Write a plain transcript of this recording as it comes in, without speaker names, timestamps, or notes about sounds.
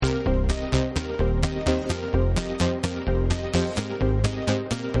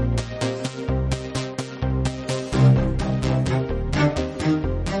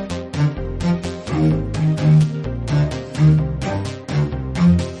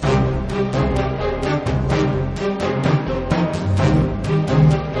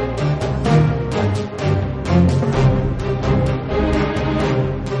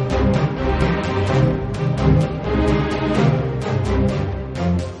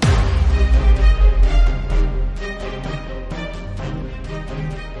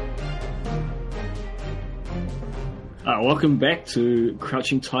Welcome back to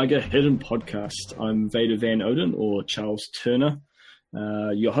Crouching Tiger, Hidden Podcast. I'm Vader Van Oden, or Charles Turner,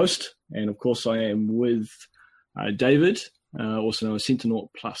 your host. And of course, I am with David, also known as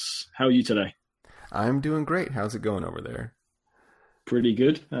Sentinel Plus. How are you today? I'm doing great. How's it going over there? Pretty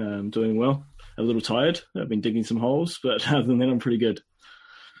good. I'm doing well. A little tired. I've been digging some holes, but other than that, I'm pretty good.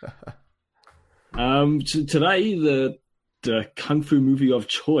 Today, the Kung Fu movie of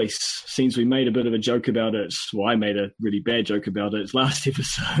choice, since we made a bit of a joke about it, well, I made a really bad joke about it last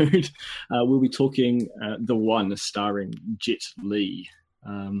episode. We'll be talking The One, starring Jet Li.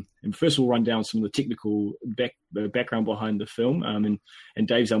 And first we'll run down some of the technical background behind the film, and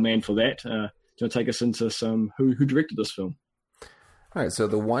Dave's our man for that. Do you want to take us into some who directed this film? All right, so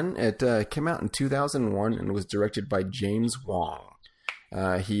The One, it came out in 2001 and was directed by James Wong.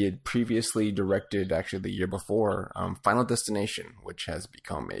 He had previously directed, actually the year before, Final Destination, which has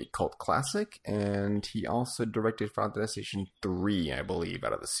become a cult classic, and he also directed Final Destination 3, I believe,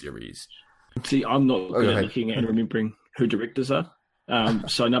 out of the series. See, I'm not good at looking and remembering who directors are.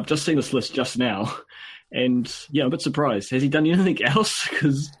 So I've just seen this list just now, and yeah, I'm a bit surprised. Has he done anything else?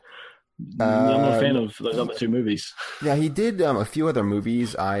 Because I'm not a fan of those other two movies. Yeah, he did a few other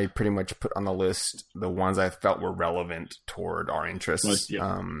movies. I pretty much put on the list the ones I felt were relevant toward our interests.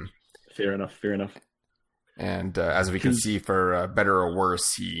 Fair enough. And as we can see, for better or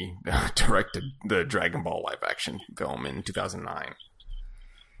worse, he directed the Dragon Ball live-action film in 2009.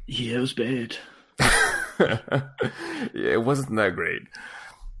 Yeah, it was bad. Yeah, it wasn't that great.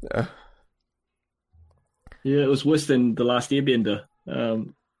 Yeah, it was worse than The Last Airbender.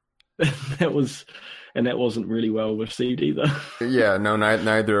 That wasn't really well received either. Yeah, no,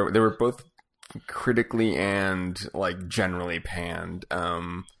 neither. They were both critically and generally panned. I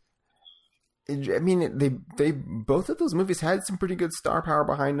mean, they both of those movies had some pretty good star power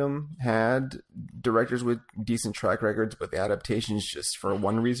behind them. Had directors with decent track records, but the adaptations, just for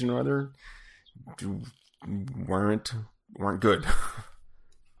one reason or other, weren't good.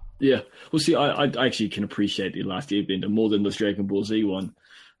 Yeah, well, see, I actually can appreciate The Last Airbender more than this Dragon Ball Z one.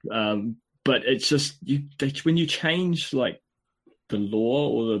 But it's just when you change the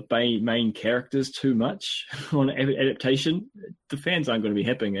lore or the main characters too much on adaptation, the fans aren't going to be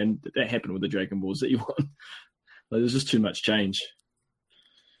happy, and that happened with the Dragon Ball Z one. There's just too much change.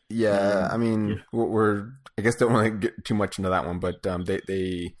 Yeah, I mean, I guess don't want to get too much into that one, but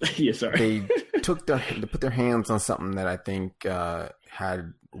they yeah, sorry. They put their hands on something that I think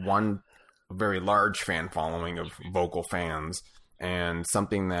had one very large fan following of vocal fans, and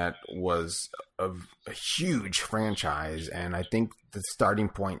something that was a huge franchise. And I think the starting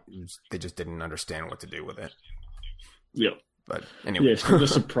point was they just didn't understand what to do with it. Yeah. But anyway. Yeah, so I'm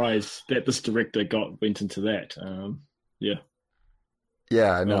just surprised that this director went into that. Yeah.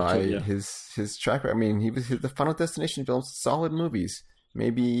 Yeah, no, his track record, I mean, the Final Destination films, solid movies.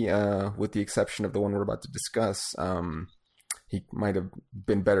 Maybe with the exception of the one we're about to discuss, he might have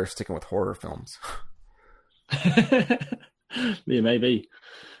been better sticking with horror films. Yeah, maybe.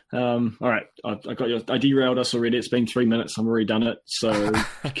 All right, I derailed us already. It's been 3 minutes. I've already done it. So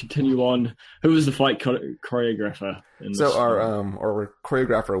continue on. Who was the fight choreographer? Our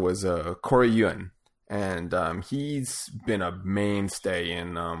choreographer was Corey Yuen, and he's been a mainstay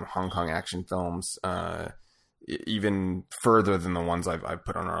in Hong Kong action films, even further than the ones I've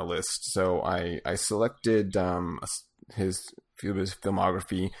put on our list. So I selected his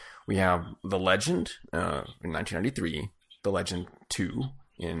filmography. We have The Legend in 1993. The Legend 2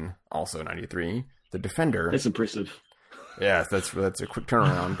 in also 93. The Defender. That's impressive. Yeah, that's a quick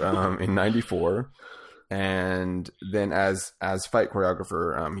turnaround in 94. And then as fight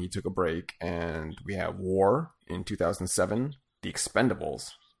choreographer, he took a break, and we have War in 2007, The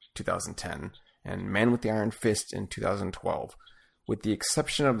Expendables 2010, and Man with the Iron Fist in 2012. With the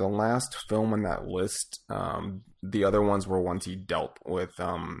exception of the last film on that list, the other ones were ones he dealt with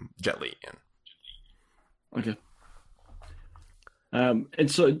Jet Li in. Okay. And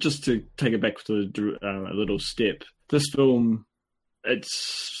so just to take it back to a little step, this film,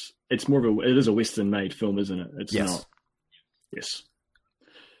 it's more of it is a Western made film, isn't it? It's yes. not. Yes.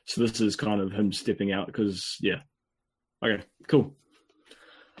 So this is kind of him stepping out because, yeah. Okay, cool.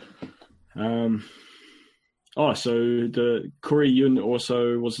 So the Corey Yuen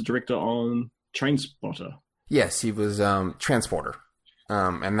also was the director on Trainspotter. Yes, he was Transporter.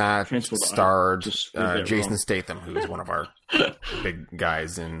 And that starred Jason Statham, who's one of our big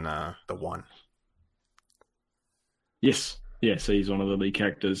guys in The One. Yes. Yeah, so he's one of the lead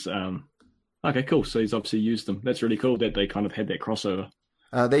characters. Okay, cool. So he's obviously used them. That's really cool that they kind of had that crossover.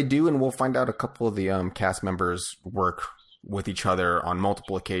 They do, and we'll find out a couple of the cast members work with each other on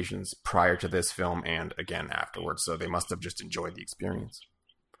multiple occasions prior to this film and again afterwards. So they must have just enjoyed the experience.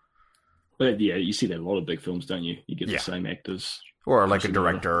 But yeah, you see that in a lot of big films, don't you? You get the same actors. Or like a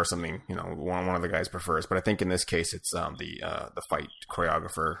director or something, one of the guys prefers. But I think in this case, it's the fight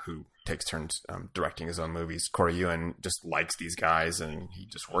choreographer who takes turns directing his own movies. Corey Yuen just likes these guys, and he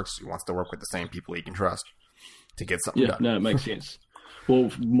wants to work with the same people he can trust to get something done. No, it makes sense. Well,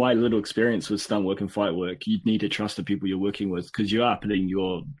 my little experience with stunt work and fight work, you need to trust the people you're working with because you are putting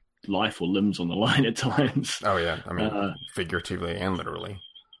your life or limbs on the line at times. Oh, yeah. I mean, figuratively and literally.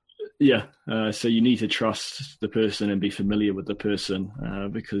 Yeah, so you need to trust the person and be familiar with the person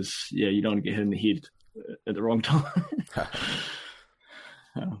because, you don't want to get hit in the head at the wrong time.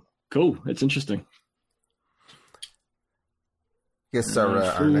 Cool, it's interesting. Yes,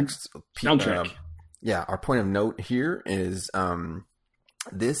 our next soundtrack. Our point of note here is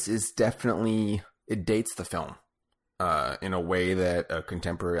this is definitely, it dates the film in a way that a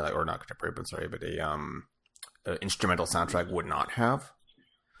contemporary, or not contemporary, but a instrumental soundtrack would not have.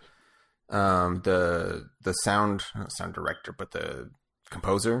 The sound director, but the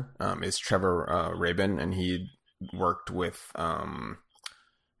composer is Trevor Rabin, and he worked with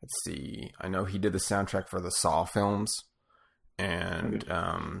let's see, I know he did the soundtrack for the Saw films and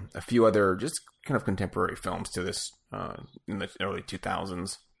a few other just kind of contemporary films to this in the early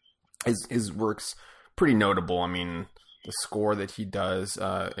 2000s. His work's pretty notable. I mean, the score that he does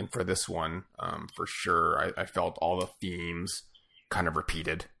and for this one for sure, I felt all the themes kind of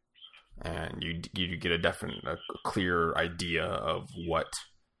repeated. And you get a clear idea of what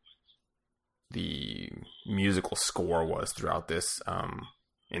the musical score was throughout this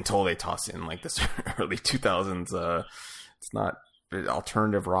until they toss in like this early 2000s. It's not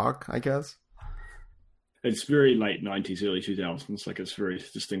alternative rock, I guess. It's very late 90s, early 2000s. Like it's very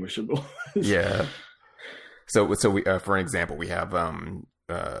distinguishable. Yeah. So we, for an example, we have I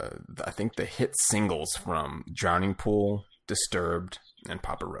think the hit singles from Drowning Pool, Disturbed, and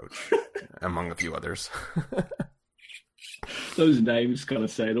Papa Roach, among a few others. Those names kind of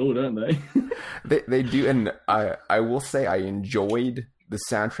say it all, don't they? They do, and I will say I enjoyed the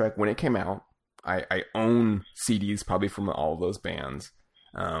soundtrack when it came out. I own CDs probably from all of those bands.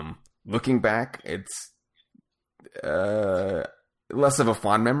 Looking back, it's less of a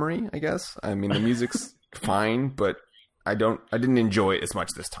fond memory, I guess. I mean, the music's fine, but I didn't enjoy it as much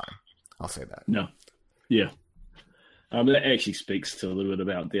this time. I'll say that. No. Yeah. That actually speaks to a little bit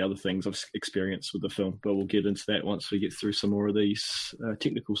about the other things I've experienced with the film, but we'll get into that once we get through some more of these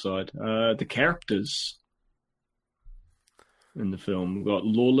technical side. The characters in the film, we've got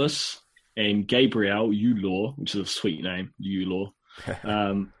Lawless and Gabriel Yulaw, which is a sweet name, Yulaw,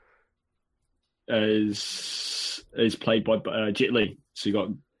 is played by Jet Li. So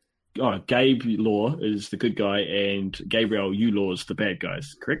you got Gabe Law is the good guy, and Gabriel Yulaw is the bad guy.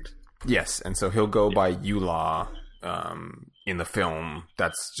 Correct? Yes, and so he'll go by Yulaw. In the film,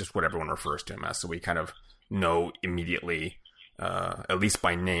 that's just what everyone refers to him as. So we kind of know immediately, at least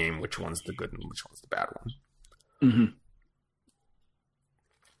by name, which one's the good and which one's the bad one. Mm-hmm.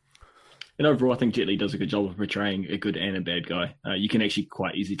 And overall, I think Jet Li does a good job of portraying a good and a bad guy. You can actually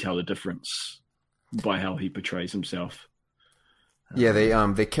quite easily tell the difference by how he portrays himself. Yeah,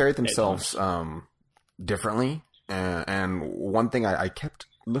 they carry themselves differently. And one thing I kept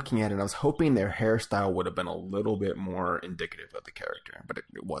looking at it, I was hoping their hairstyle would have been a little bit more indicative of the character, but it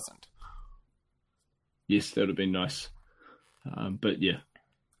wasn't. Yes, that would have been nice. But yeah,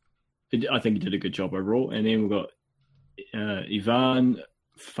 I think he did a good job overall. And then we've got Ivan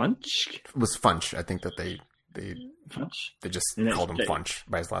Funch. It was Funch. I think that they Funch? They just called him Funch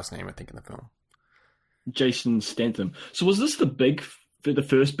by his last name, I think, in the film. Jason Statham. So was this the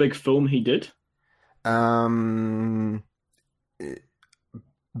first big film he did?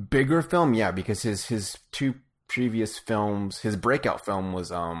 Bigger film, yeah, because his two previous films, his breakout film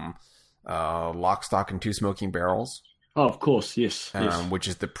was Lock, Stock, and Two Smoking Barrels. Oh, of course, yes. Which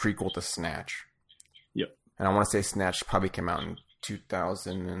is the prequel to Snatch. Yep. And I want to say Snatch probably came out in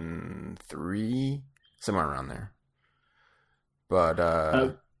 2003, somewhere around there. But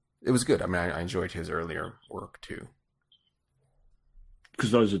it was good. I mean, I enjoyed his earlier work too.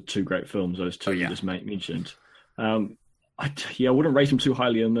 Because those are two great films, those two you just mentioned. I wouldn't rate him too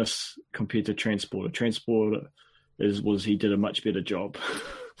highly in this compared to Transporter. Transporter he did a much better job.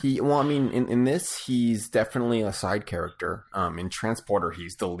 In this, he's definitely a side character. In Transporter,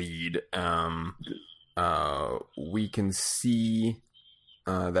 he's the lead. We can see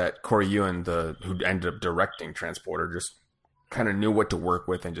that Corey Yuen, who ended up directing Transporter, just kind of knew what to work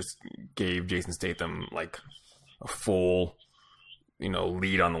with and just gave Jason Statham like a full,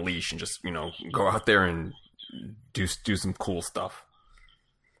 lead on the leash and just, go out there and do some cool stuff.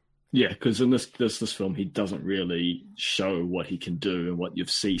 Yeah, because in this film, he doesn't really show what he can do and what you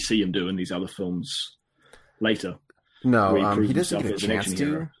see him do in these other films later. No, he doesn't get a chance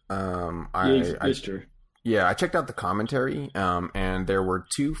to. That's true. Yeah, I checked out the commentary, and there were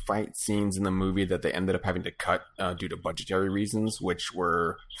 2 fight scenes in the movie that they ended up having to cut due to budgetary reasons, which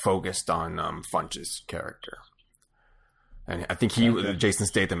were focused on Funch's character. And I think Jason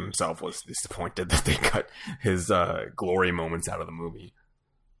Statham himself was disappointed that they cut his glory moments out of the movie.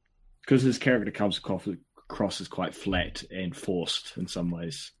 Because his character comes across as quite flat and forced in some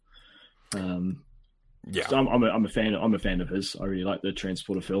ways. Yeah, so I'm a fan. I'm a fan of his. I really like the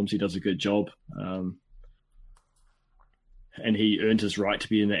Transporter films. He does a good job, and he earned his right to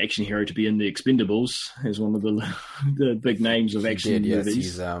be an action hero, to be in the Expendables as one of the big names of action movies.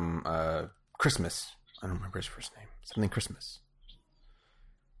 He's Christmas. I don't remember his first name. Something Christmas.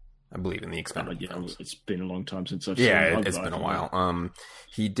 I believe in the Expendables films. It's been a long time since I've seen him. Yeah, it's been a while.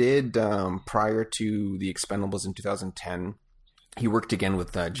 He did, prior to the Expendables in 2010, he worked again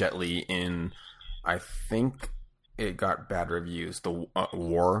with Jet Li in, I think it got bad reviews, The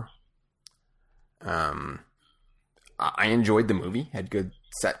War. I enjoyed the movie. Had good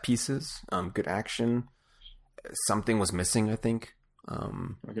set pieces, good action. Something was missing, I think. I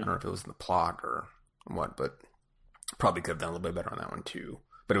don't know if it was in the plot or what, but probably could have done a little bit better on that one too.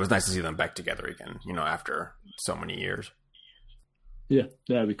 But it was nice to see them back together again, after so many years. Yeah,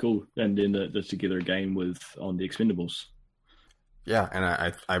 that'd be cool. And then they're together again on the Expendables. Yeah,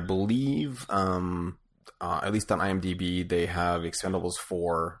 and I believe, at least on IMDb, they have Expendables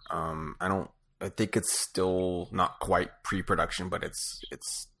 4. I think it's still not quite pre-production, but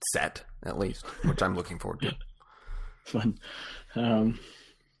it's set at least, which I'm looking forward to. Fun.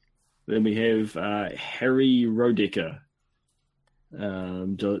 Then we have Harry Rodecker.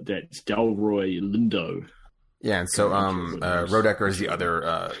 That's Delroy Lindo. Yeah, and so Rodecker is the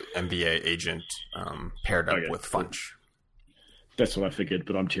other NBA agent paired up with Funch. That's what I figured,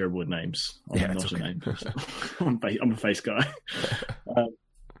 but I'm terrible with names. I'm not a name. I'm a face guy.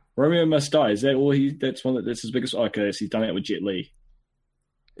 Romeo Must Die. Is that all that's his biggest? Okay, so he's done it with Jet Li.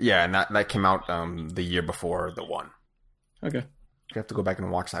 Yeah, and that came out the year before The One. Okay. You have to go back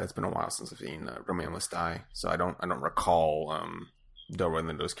and watch that. It's been a while since I've seen Romeo Must Die, so I don't recall Delroy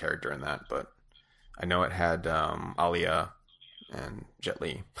Lindo's character in that, but I know it had Alia and Jet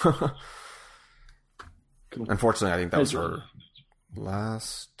Li. Cool. Unfortunately, I think that was her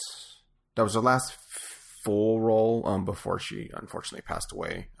last. That was her last full role before she unfortunately passed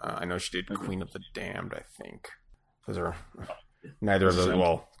away. I know she did Queen of the Damned. I think those are neither of those.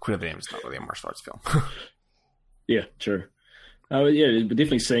 Well, Queen of the Damned is not really a martial arts film. Yeah, true. Yeah, but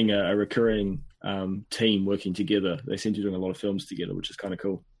definitely seeing a recurring team working together. They seem to be doing a lot of films together, which is kind of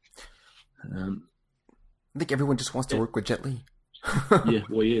cool. I think everyone just wants to work with Jet Li. Yeah,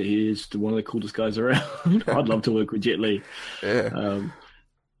 well, yeah, he is one of the coolest guys around. I'd love to work with Jet Li. Yeah.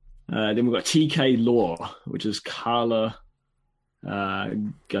 Then we've got TK Law, which is Carla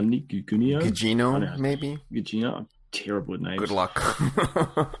Gugino, maybe? Gugino. I'm terrible with names. Good luck.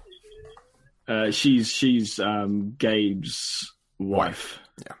 She's Gabe's wife.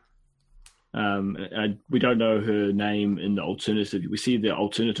 Yeah. We don't know her name in the alternative. We see the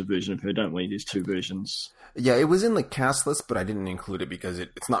alternative version of her, don't we? There's 2 versions. Yeah, it was in the cast list, but I didn't include it because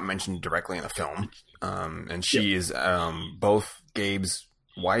it's not mentioned directly in the film. And she is both Gabe's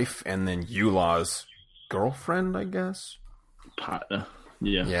wife and then Eulah's girlfriend, I guess. Partner.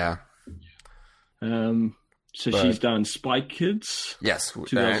 Yeah. Yeah. She's done Spy Kids. Yes,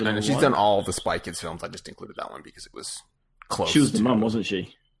 and she's done all of the Spy Kids films. I just included that one because it was close. She was the mum, wasn't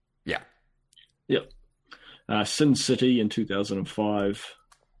she? Yeah. Yep. Sin City in 2005,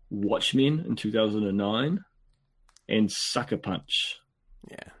 Watchmen in 2009, and Sucker Punch.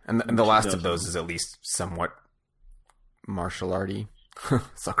 Yeah, and the last of those is at least somewhat martial arty.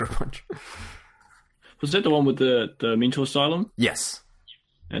 Sucker Punch. Was that the one with the mental asylum? Yes.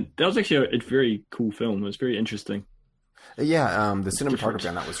 And that was actually a very cool film. It was very interesting. Yeah, the cinematography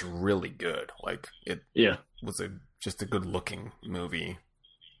on that was really good. Like it was just a good looking movie.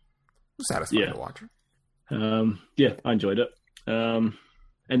 Satisfying to watch. Yeah, I enjoyed it. And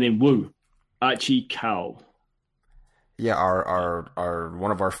then Wu, Archie Cow. Yeah, our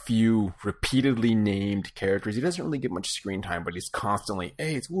one of our few repeatedly named characters. He doesn't really get much screen time, but he's constantly,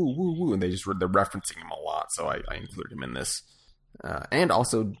 hey, it's Wu, Wu, Wu, and they're referencing him a lot. So I included him in this, and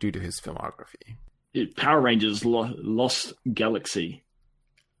also due to his filmography. Power Rangers Lost Galaxy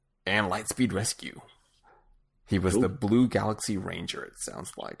and Lightspeed Rescue. He was the Blue Galaxy Ranger. It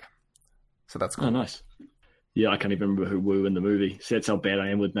sounds like. So that's cool. Oh, nice. Yeah, I can't even remember who Wu in the movie. So that's how bad I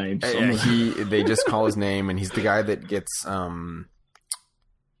am with names. They just call his name, and he's the guy that gets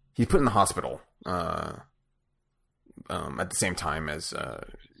he's put in the hospital at the same time as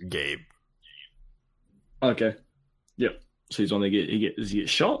Gabe. Okay. Yep. So he's on the does he get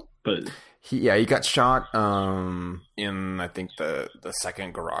shot? But he got shot in I think the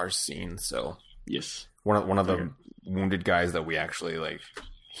second garage scene. So yes, one of the wounded guys that we actually like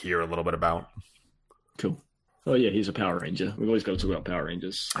hear a little bit about. Cool. Oh yeah, he's a Power Ranger. We've always got to talk about Power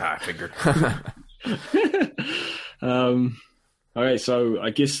Rangers. I figured. All right, so I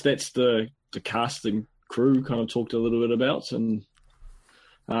guess that's the cast and crew kind of talked a little bit about, and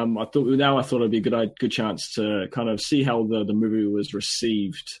I thought it'd be a good chance to kind of see how the movie was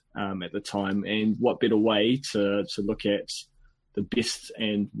received at the time, and what better way to look at the best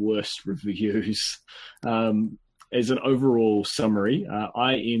and worst reviews. As an overall summary,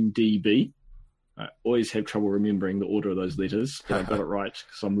 IMDb. I always have trouble remembering the order of those letters, but I got it right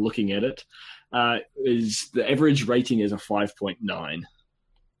because I'm looking at it. Is the average rating is a 5.9.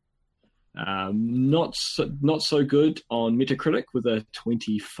 Not so good on Metacritic with a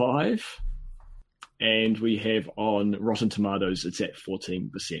 25, and we have on Rotten Tomatoes it's at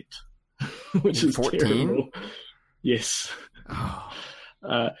 14%, which is 14? Terrible. Yes. Oh.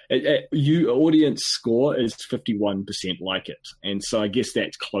 Audience score is 51% like it, and so I guess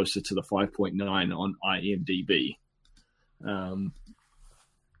that's closer to the 5.9 on IMDb. And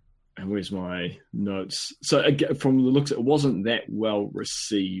where's my notes? So again, from the looks, it wasn't that well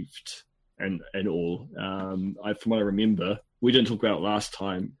received, and all. From what I remember, we didn't talk about it last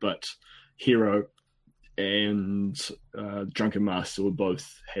time, but Hero and Drunken Master will both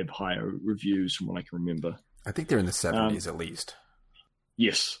have higher reviews from what I can remember. I think they're in the 70s at least.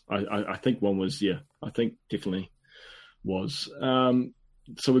 Yes, I think one was, I think definitely was.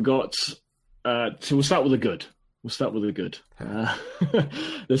 So we got, so we'll start with the good.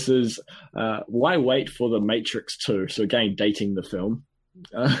 This is Why Wait for the Matrix 2? So again, dating the film.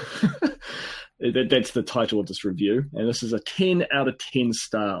 That's the title of this review. And this is a 10 out of 10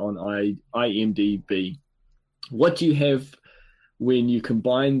 star on IMDb. What do you have when you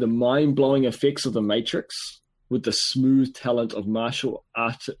combine the mind-blowing effects of the Matrix with the smooth talent of martial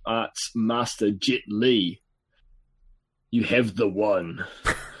arts master Jet Li? You have the one.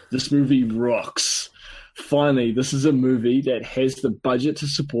 This movie rocks. Finally, this is a movie that has the budget to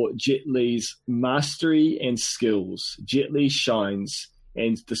support Jet Li's mastery and skills. Jet Li shines,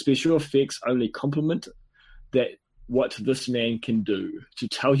 and the special effects only complement what this man can do. To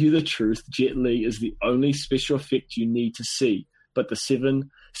tell you the truth, Jet Li is the only special effect you need to see, but the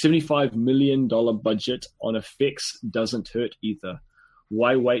 $75 million budget on effects doesn't hurt either.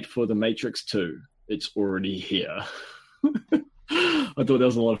 Why wait for The Matrix 2? It's already here. I thought that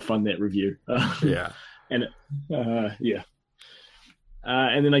was a lot of fun, that review. Yeah. And and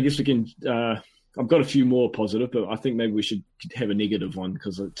then I guess we can. I've got a few more positive, but I think maybe we should have a negative one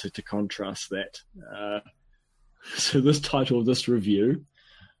because to contrast that. So this title of this review: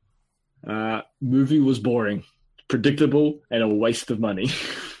 movie was boring, predictable, and a waste of money.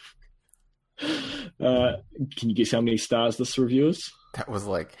 Can you guess how many stars this review is? That was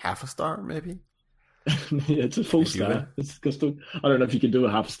like half a star, maybe. Yeah, it's a full star. I don't know if you can do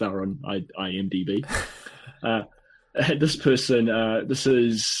a half star on IMDb. This person, this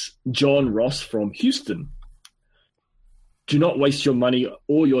is John Ross from Houston. Do not waste your money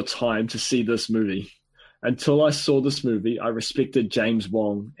or your time to see this movie. Until I saw this movie, I respected James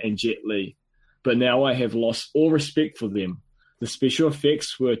Wong and Jet Li, but now I have lost all respect for them. The special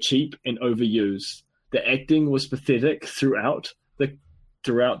effects were cheap and overused. The acting was pathetic throughout the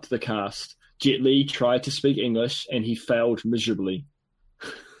cast. Jet Li tried to speak English, and he failed miserably.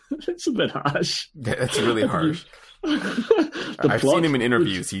 That's a bit harsh. That's really harsh. I've seen him in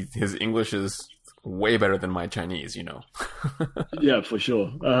interviews. His English is way better than my Chinese, you know. Yeah, for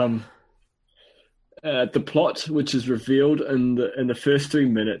sure. The plot, which is revealed in the first 3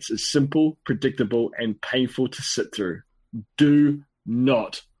 minutes, is simple, predictable, and painful to sit through. Do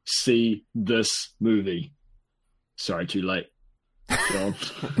not see this movie. Sorry, too late.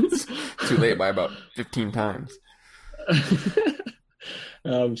 It's too late by about 15 times.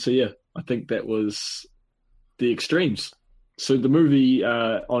 So yeah, I think that was the extremes. So the movie,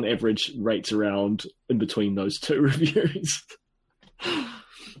 on average, rates around in between those two reviews.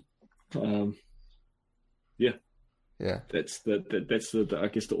 Yeah. That's the I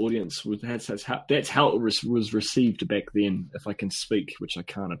guess the audience was that's how it was received back then. If I can speak, which I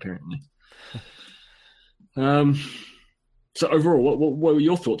can't apparently. So overall, what were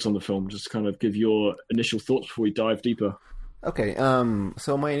your thoughts on the film? Just kind of give your initial thoughts before we dive deeper. Okay,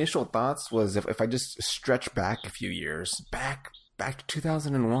 so my initial thoughts was if I just stretch back a few years, back to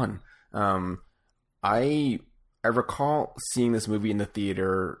 2001, I recall seeing this movie in the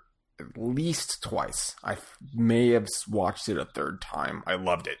theater at least twice. I may have watched it a third time. I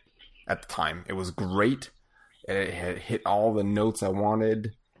loved it at the time. It was great. It had hit all the notes I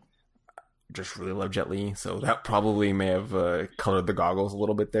wanted. Just really love Jet Li, so that probably may have colored the goggles a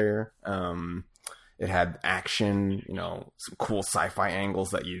little bit there. It had action, some cool sci-fi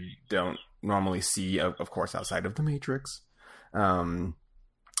angles that you don't normally see, of course, outside of The Matrix.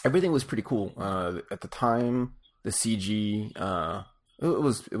 Everything was pretty cool at the time. The CG,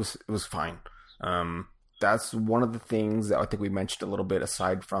 it was fine. That's one of the things that I think we mentioned a little bit,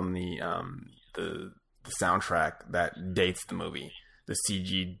 aside from the soundtrack, that dates the movie. The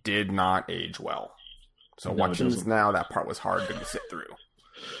CG did not age well. So watching this now, that part was hard to sit through.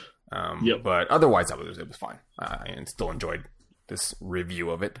 Yep. But otherwise, it was fine. And still enjoyed this review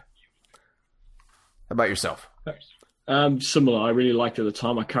of it. How about yourself? Similar. I really liked it at the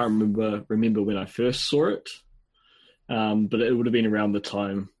time. I can't remember when I first saw it, but it would have been around the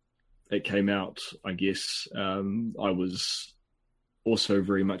time it came out, I guess. I was also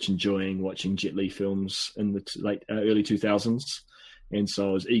very much enjoying watching Jet Li films in the early 2000s, and so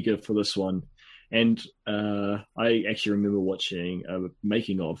I was eager for this one. And I actually remember watching a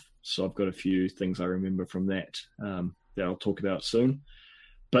making of, so I've got a few things I remember from that that I'll talk about soon.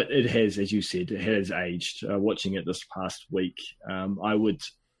 But it has, as you said, it has aged. Watching it this past week, I would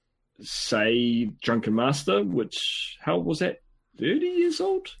say Drunken Master, which, how was that, 30 years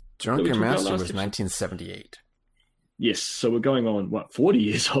old? Drunken Master was 1978. Yes, so we're going on, 40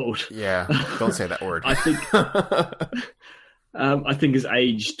 years old? Yeah, don't say that word. I think it's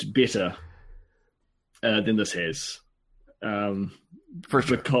aged better than this has. For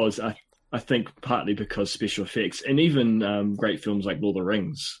sure. Because I think partly because special effects, and even great films like Lord of the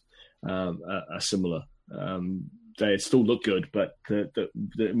Rings are similar. They still look good, but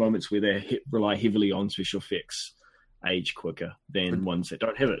the moments where they rely heavily on special effects age quicker than ones that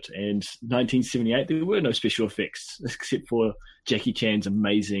don't have it. And 1978, there were no special effects except for Jackie Chan's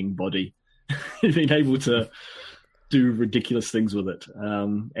amazing body being able to do ridiculous things with it.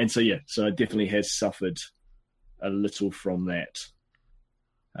 And so it definitely has suffered a little from that.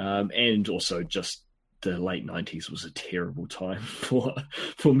 And also just the late 90s was a terrible time for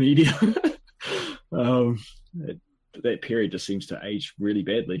media. That period just seems to age really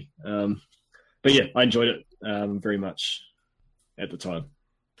badly. But yeah, I enjoyed it very much at the time.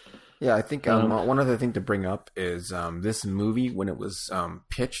 Yeah, I think one other thing to bring up is this movie, when it was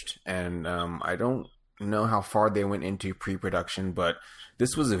pitched, and I don't know how far they went into pre-production, but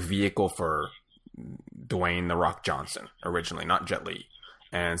this was a vehicle for Dwayne "The Rock" Johnson originally, not Jet Li.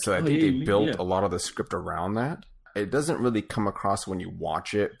 And so I think they built a lot of the script around that. It doesn't really come across when you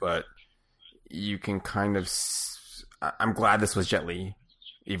watch it, but you can kind of... I'm glad this was Jet Li,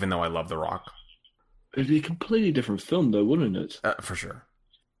 even though I love The Rock. It'd be a completely different film, though, wouldn't it? For sure.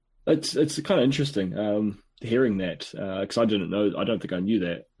 It's kind of interesting hearing that, because I didn't know. I don't think I knew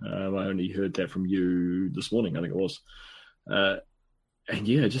that. I only heard that from you this morning, I think it was. And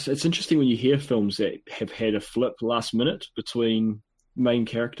yeah, it's interesting when you hear films that have had a flip last minute between main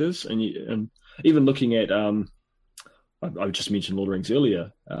characters, and even looking at I just mentioned Lord of the Rings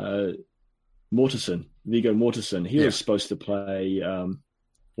earlier. Viggo Mortensen. He was supposed to play.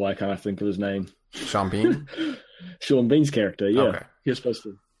 Why can't I think of his name? Sean Bean. Sean Bean's character. Yeah, okay. He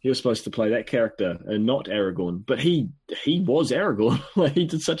was supposed to play that character and not Aragorn, but he was Aragorn. Like, he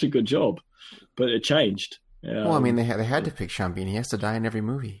did such a good job, but it changed. Well, I mean, they had to pick Sean Bean. He has to die in every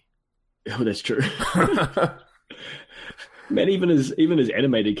movie. Oh, that's true. Man, even his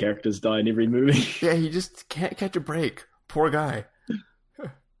animated characters die in every movie. Yeah, he just can't catch a break. Poor guy.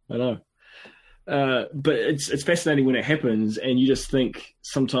 I know. But it's fascinating when it happens, and you just think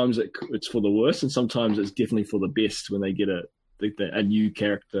sometimes it's for the worst, and sometimes it's definitely for the best when they get a new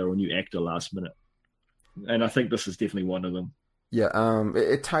character or new actor last minute. And I think this is definitely one of them. Yeah,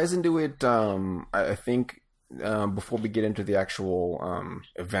 it ties into it. I think before we get into the actual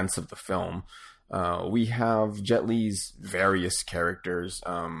events of the film, we have Jet Li's various characters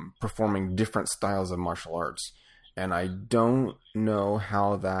performing different styles of martial arts, and I don't know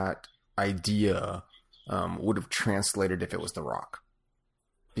how that idea would have translated if it was The Rock,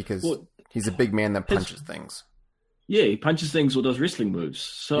 because he's a big man that punches things. Yeah, he punches things or does wrestling moves.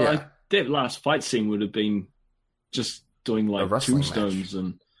 So that last fight scene would have been just doing like tombstones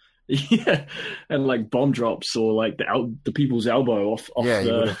match. and like bomb drops, or like the people's elbow off. Yeah,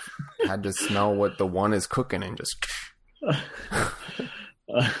 he would have had to smell what the one is cooking and just.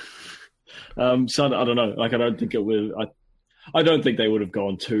 So I don't know. Like, I don't think it would. I don't think they would have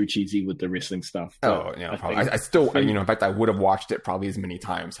gone too cheesy with the wrestling stuff. Oh, yeah, probably. I still, in fact, I would have watched it probably as many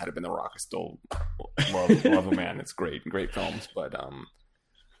times had it been The Rock. I still love him, man. It's great films, but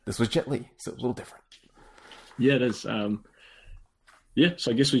this was Jet Li, so a little different. Yeah, it is. Yeah,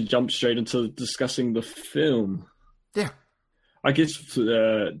 so I guess we jump straight into discussing the film. Yeah. I guess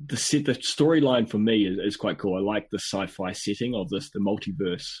the storyline for me is quite cool. I like the sci-fi setting of the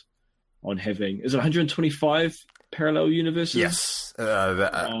multiverse on having... Is it 125 parallel universes? Yes.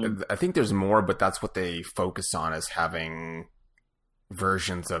 I think there's more, but that's what they focus on, is having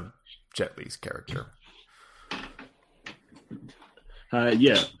versions of Jet Li's character.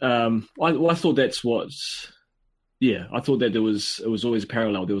 Yeah. I thought that's what... Yeah, I thought that it was always a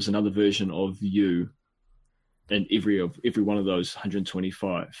parallel. There was another version of you in every one of those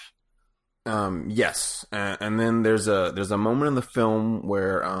 125. Yes, and then there's a moment in the film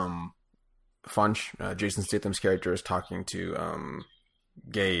where Funch, Jason Statham's character, is talking to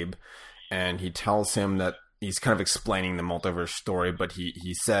Gabe, and he tells him that he's kind of explaining the multiverse story, but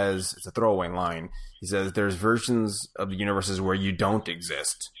he says, it's a throwaway line, he says there's versions of the universes where you don't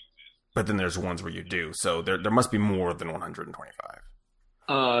exist, but then there's ones where you do. So there must be more than 125.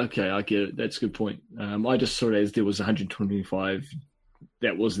 Okay, I get it. That's a good point. I just saw it as there was 125.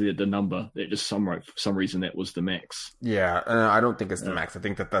 That was the number. That just for some reason that was the max. Yeah, I don't think it's the max. I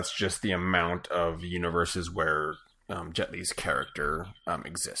think that's just the amount of universes where Jet Li's character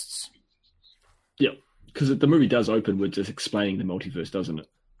exists. Yeah, because the movie does open with just explaining the multiverse, doesn't it?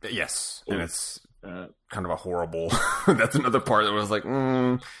 Yes, and it's kind of a horrible... That's another part that was like...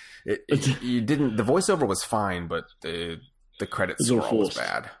 You didn't. The voiceover was fine, but the credits scroll was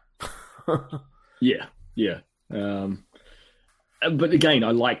bad. Yeah. But again,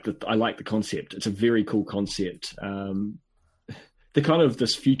 I like the concept. It's a very cool concept. The kind of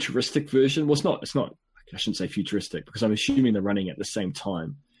this futuristic version. Well, it's not. I shouldn't say futuristic, because I'm assuming they're running at the same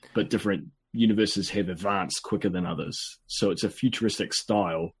time, but different universes have advanced quicker than others. So it's a futuristic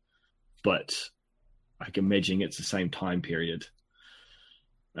style, but I can imagine it's the same time period.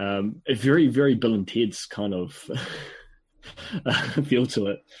 A very, very Bill and Ted's kind of feel to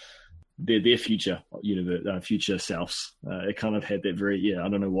it. Their future universe, future selves. It kind of had that very, I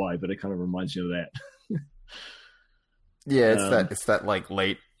don't know why, but it kind of reminds me of that. Yeah, it's that like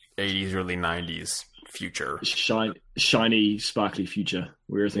late 80s, early 90s future. Shiny, sparkly future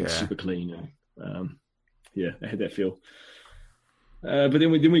where everything's super clean. I had that feel. But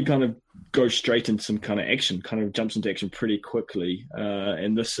then we kind of go straight into some kind of action, kind of jumps into action pretty quickly.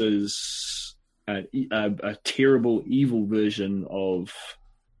 And this is a terrible, evil version of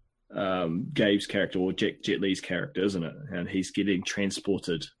Gabe's character, or Jet Li's character, isn't it? And he's getting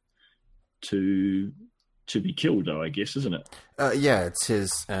transported to be killed, though, I guess, isn't it? Yeah, it's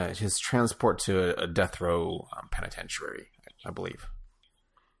his transport to a death row penitentiary, I believe.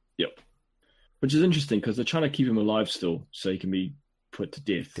 Yep. Which is interesting because they're trying to keep him alive still, so he can be put to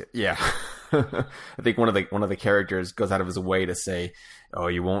death. Yeah. I think one of the characters goes out of his way to say, "Oh,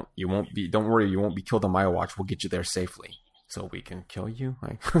 you won't be. Don't worry, you won't be killed on my watch. We'll get you there safely, so we can kill you."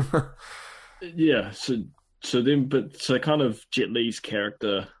 Yeah. So kind of Jet Li's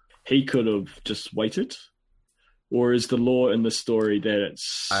character, he could have just waited, or is the law in the story that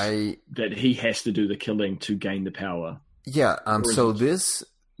that he has to do the killing to gain the power? Yeah. So this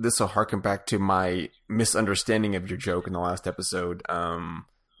will harken back to my misunderstanding of your joke in the last episode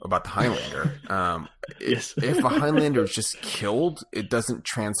about the Highlander. Yes. If a Highlander is just killed, it doesn't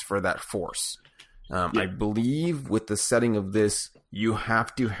transfer that force. I believe with the setting of this, you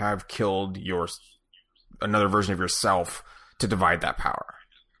have to have killed another version of yourself to divide that power.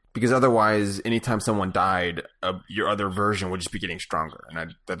 Because otherwise, anytime someone died, your other version would just be getting stronger.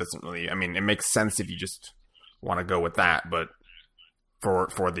 And that doesn't really... I mean, it makes sense if you just want to go with that, but for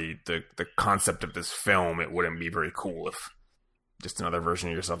the concept of this film, it wouldn't be very cool if just another version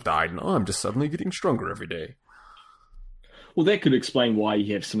of yourself died and, I'm just suddenly getting stronger every day. Well, that could explain why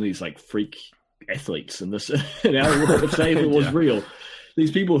you have some of these like freak athletes in this in our world, say if it was real.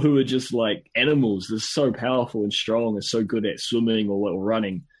 These people who are just like animals, they're so powerful and strong and so good at swimming or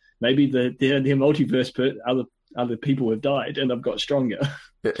running. Maybe their multiverse other people have died and have got stronger.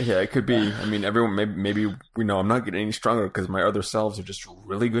 Yeah, it could be. I mean, everyone maybe we know I'm not getting any stronger because my other selves are just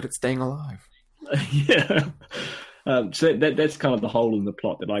really good at staying alive. Yeah. So that's kind of the hole in the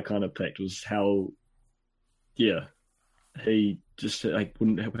plot that I kind of picked, was how, he just like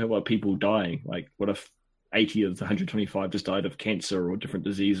wouldn't have about people dying. Like, what if 80 of the 125 just died of cancer or different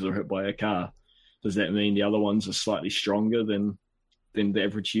diseases or hit by a car? Does that mean the other ones are slightly stronger than the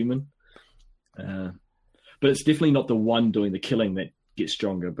average human? But it's definitely not the one doing the killing that gets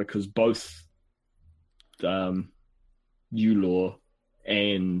stronger, because both Yulor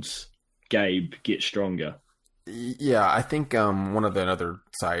and Gabe get stronger. Yeah, I think one of the other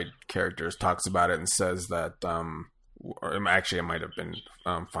side characters talks about it and says that, or actually it might have been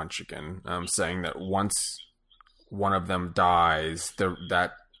Funchiken, saying that once one of them dies,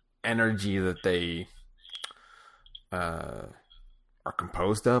 that energy that they are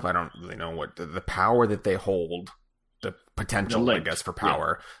composed of, I don't really know what the power that they hold, the potential, I guess, for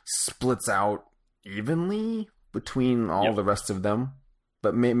power, splits out evenly between all the rest of them.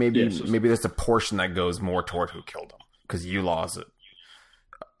 But maybe there's a portion that goes more toward who killed him, because Yulaw's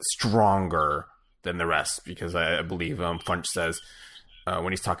stronger than the rest, because I believe Funch says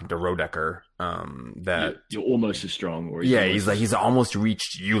when he's talking to Rodecker that you're almost as strong. Or he's almost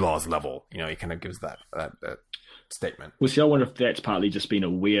reached Yulaw's level. You know, he kind of gives that statement. Well, see, I wonder if that's partly just being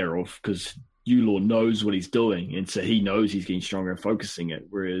aware of, because Yulaw knows what he's doing, and so he knows he's getting stronger and focusing it,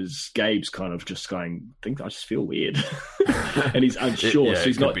 whereas Gabe's kind of just going, I just feel weird. And he's unsure, so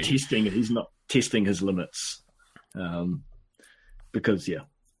he's not testing it. He's not testing his limits. Because,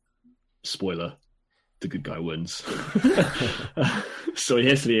 spoiler, the good guy wins. So he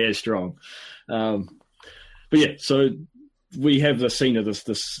has to be as strong. So we have the scene of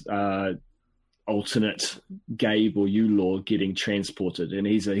this alternate Gabe or Yulaw getting transported, and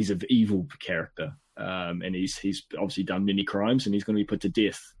he's an evil character, and he's obviously done many crimes, and he's going to be put to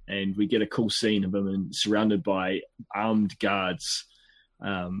death. And we get a cool scene of him surrounded by armed guards,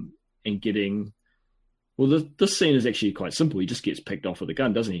 and getting. Well, this scene is actually quite simple. He just gets picked off with a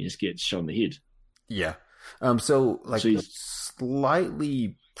gun, doesn't he? He just gets shot in the head. Yeah.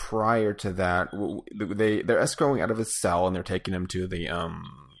 Slightly prior to that, they're escorting out of his cell, and they're taking him to the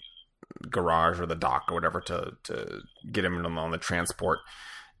garage or the dock or whatever to get him on the transport.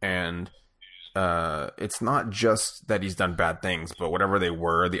 And it's not just that he's done bad things, but whatever they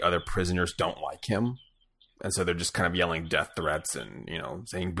were, the other prisoners don't like him, and so they're just kind of yelling death threats and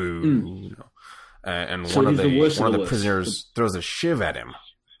saying boo. And so one of the prisoners throws a shiv at him.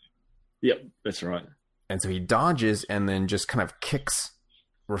 Yep, that's right. And so he dodges and then just kind of kicks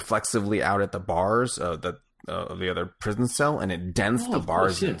reflexively out at the bars of the other prison cell, and it dents the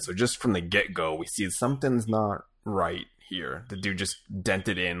bars in. So just from the get-go, we see something's not right here. The dude just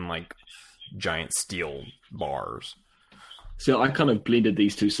dented in like giant steel bars. So I kind of blended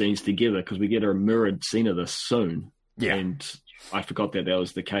these two scenes together because we get a mirrored scene of this soon. Yeah. And I forgot that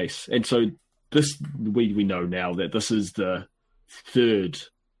was the case. And so this, we know now that this is the third.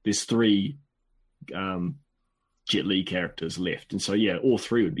 There's three Jet Li characters left. And so, all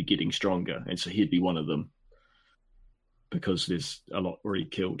three would be getting stronger. And so he'd be one of them, because there's a lot already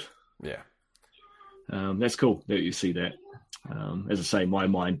killed. Yeah. That's cool that you see that. As I say, my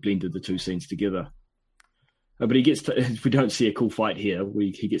mind blended the two scenes together. But he gets, if we don't see a cool fight here,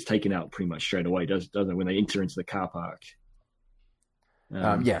 he gets taken out pretty much straight away, doesn't it, when they enter into the car park?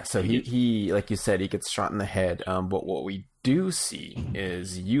 So he, like you said, he gets shot in the head. But what we do see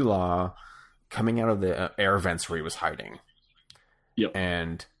is Yulaw coming out of the air vents where he was hiding. Yep.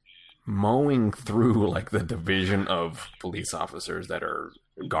 And mowing through like the division of police officers that are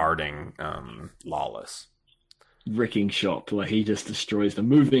guarding Lawless. Wrecking shop, like he just destroys them,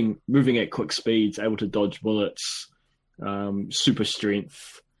 moving at quick speeds, able to dodge bullets, super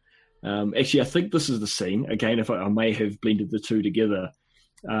strength. Actually, I think this is the scene again. If I may have blended the two together,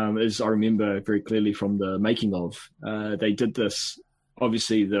 as I remember very clearly from the making of, they did this.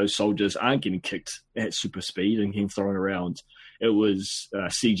 Obviously, those soldiers aren't getting kicked at super speed and getting thrown around. It was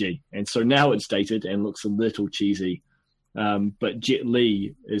CG, and so now it's dated and looks a little cheesy. But Jet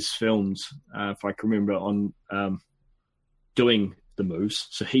Li is filmed, if I can remember, on doing the moves.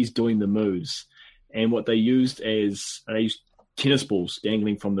 So he's doing the moves, and what they used tennis balls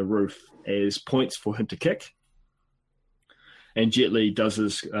dangling from the roof as points for him to kick. And Jet Li does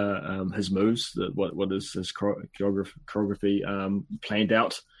his moves. What is his choreography planned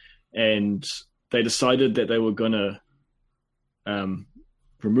out, and they decided that they were going to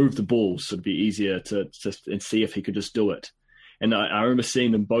remove the balls so it'd be easier to and see if he could just do it. And I remember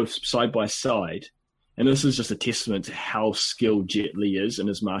seeing them both side by side, and this is just a testament to how skilled Jet Li is in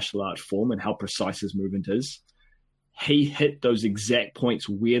his martial art form and how precise his movement is. He hit those exact points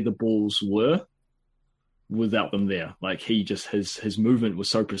where the balls were without them there. Like his movement was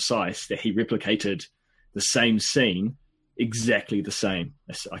so precise that he replicated the same scene exactly the same,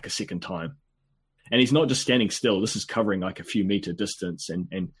 like a second time. And he's not just standing still. This is covering like a few meter distance and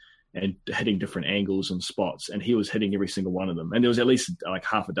hitting different angles and spots. And he was hitting every single one of them. And there was at least like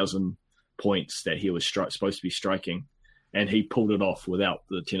half a dozen points that he was supposed to be striking. And he pulled it off without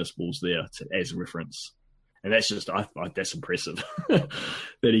the tennis balls there as a reference. And that's just, that's impressive that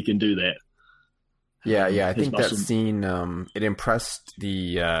he can do that. Yeah, I his think muscle. that scene it impressed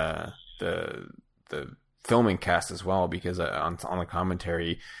the filming cast as well, because on the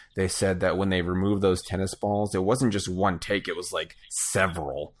commentary they said that when they removed those tennis balls, it wasn't just one take, it was like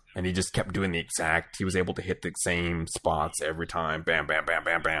several, and he just kept doing he was able to hit the same spots every time, bam bam bam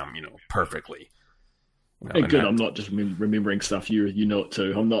bam bam, perfectly. Hey, good. I'm not just remembering stuff. You know it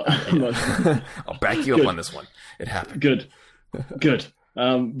too. I'm not. I'll back you up on this one. It happened. Good.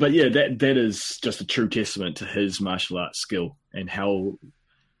 But yeah, that is just a true testament to his martial arts skill and how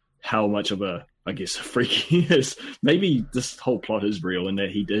much of a, I guess, a freak he is. Maybe this whole plot is real and that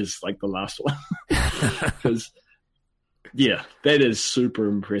he is like the last one. Because yeah, that is super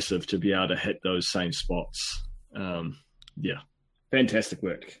impressive to be able to hit those same spots. Yeah, fantastic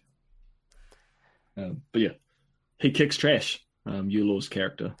work. But yeah, he kicks trash. Yulor's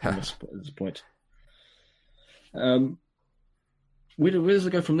character at this point. Where does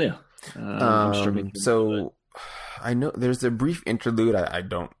it go from there? So I know there's a brief interlude. I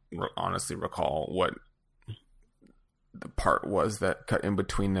don't honestly recall what the part was that cut in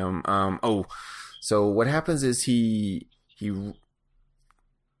between them. So what happens is he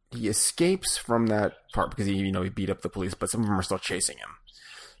escapes from that part because he beat up the police, but some of them are still chasing him.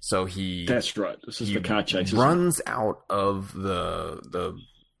 So that's right. This is the car chase. Runs out of the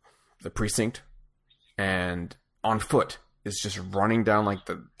precinct and on foot is just running down like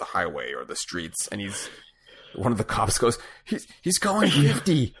the highway or the streets, and one of the cops goes, he's going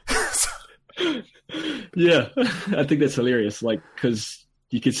 50. Yeah, I think that's hilarious. Like, because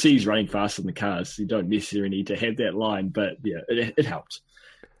you can see he's running faster than the cars. You don't necessarily need to have that line, but yeah, it helped.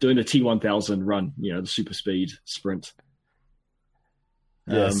 Doing the T1000 run, the super speed sprint.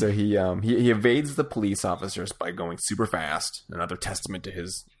 Yeah, so he evades the police officers by going super fast. Another testament to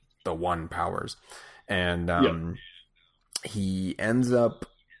the one powers, and he ends up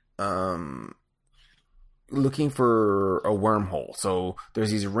looking for a wormhole. So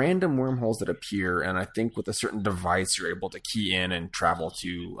there's these random wormholes that appear, and I think with a certain device you're able to key in and travel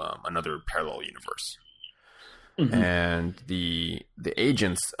to another parallel universe. Mm-hmm. And the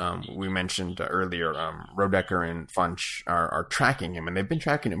agents we mentioned earlier, Rodecker and Funch, are tracking him, and they've been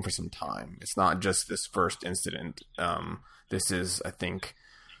tracking him for some time. It's not just this first incident. This is, I think,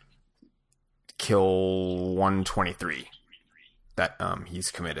 kill 123 that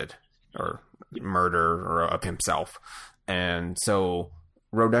he's committed, or murder or of himself. And so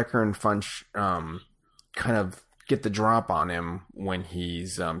Rodecker and Funch kind of get the drop on him when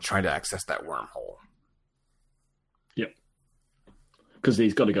he's trying to access that wormhole. Yep. Because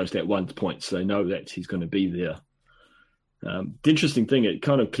he's got to go to that one point, so they know that he's going to be there. The interesting thing, it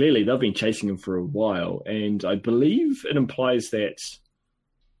kind of clearly they've been chasing him for a while, and I believe it implies that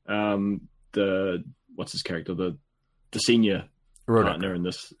what's his character, the senior partner in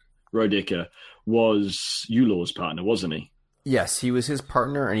this, Rodecker, was Yulor's partner, wasn't he? Yes, he was his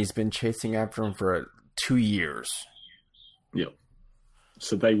partner, and he's been chasing after him for 2 years. Yep.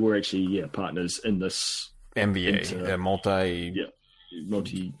 So they were actually partners in this MVA,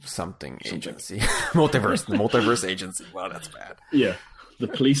 multi something agency, the multiverse agency. Wow, that's bad. Yeah, the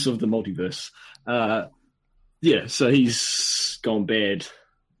police of the multiverse. So he's gone bad,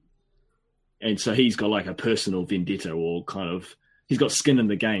 and so he's got like a personal vendetta, or kind of he's got skin in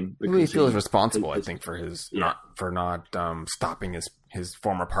the game. He feels responsible, I think, for not stopping his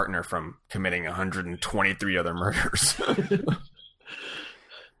former partner from committing 123 other murders.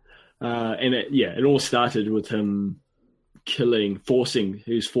 And it all started with him he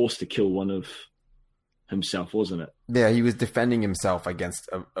was forced to kill one of himself, wasn't it? Yeah, he was defending himself against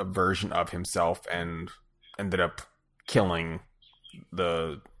a version of himself and ended up killing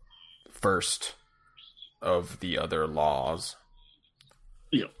the first of the other laws.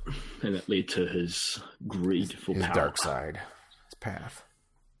 Yeah, and it led to his greed for his power. Dark side, his path.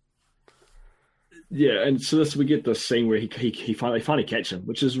 Yeah, and so we get this scene where he finally catch him,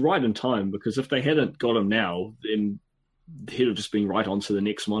 which is right in time, because if they hadn't got him now, then he'd have just been right on to the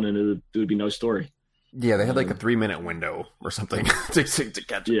next one, and there would be no story. Yeah, they had like a 3-minute window or something to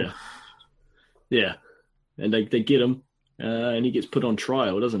catch him. Yeah, and they get him, and he gets put on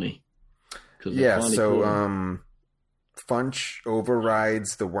trial, doesn't he? Yeah, so Funch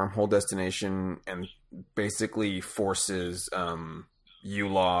overrides the wormhole destination and basically forces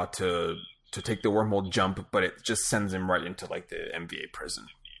Yulaw to take the wormhole jump, but it just sends him right into like the MVA prison.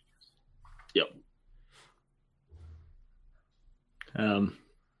 Yep.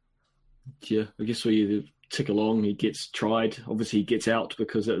 Yeah, I guess we tick along. He gets tried. Obviously, he gets out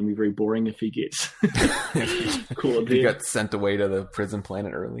because it would be very boring if he gets caught there. He got sent away to the prison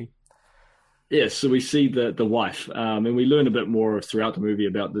planet early. Yeah, so we see the wife, and we learn a bit more throughout the movie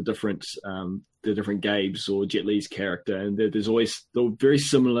about the different the different Gabes or Jet Li's character, and there's always very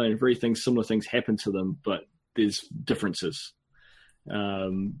similar and similar things happen to them, but there's differences.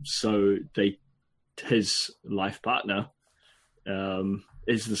 So his life partner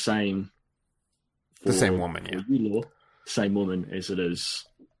is the same. The same woman, yeah. Yulor, same woman as it is.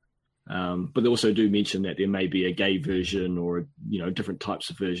 But they also do mention that there may be a gay version or, different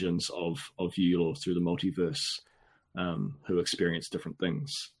types of versions of Yulor through the multiverse who experience different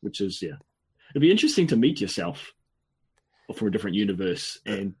things, which is, yeah. It'd be interesting to meet yourself from a different universe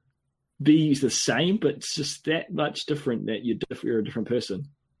and be the same, but it's just that much different that you're a different person.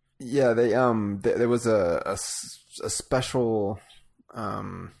 Yeah, there was a special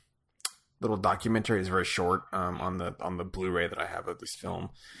little documentary. It's very short on the Blu-ray that I have of this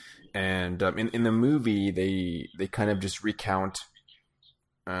film, and in the movie they kind of just recount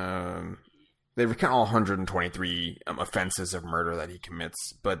all 123 offenses of murder that he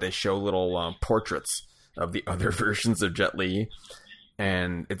commits, but they show little portraits of the other versions of Jet Li.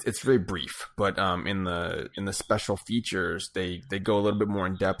 And it's very brief, but in the special features, they go a little bit more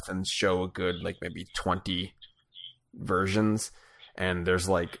in depth and show a good maybe 20 versions. And there's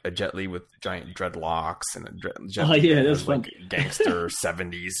a Jet Li with giant dreadlocks and a Jet Li that's fun. Gangster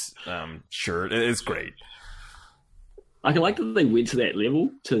 70s shirt. It's great. I like that they went to that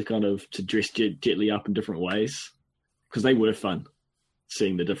level to kind of to dress Jet Li up in different ways, because they were fun,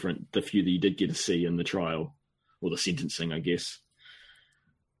 seeing the few that you did get to see in the trial or the sentencing, I guess.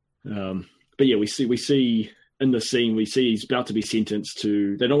 But yeah, we see in the scene, he's about to be sentenced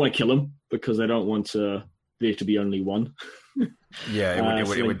to. They don't want to kill him because they don't want there to be only one. Yeah,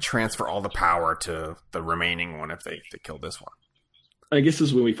 it would transfer all the power to the remaining one if they kill this one. I guess this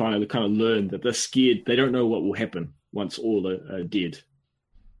is when we finally kind of learn that they're scared. They don't know what will happen once all are dead,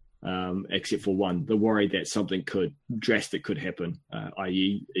 except for one. They're worried that something drastic could happen,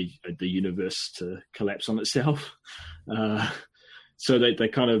 i.e. the universe to collapse on itself. So they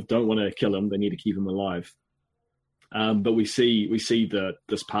kind of don't want to kill him. They need to keep him alive. But we see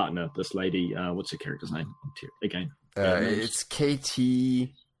this partner, this lady. What's her character's name again? It's KT in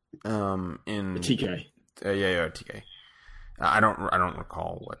TK. Yeah, TK. I don't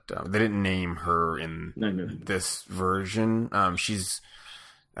recall what they didn't name her in this version. She's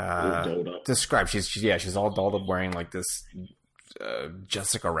described. She's all dolled up, wearing this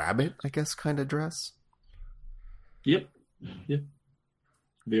Jessica Rabbit, I guess, kind of dress. Yep.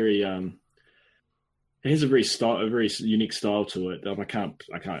 Very it has a very unique style to it. I can't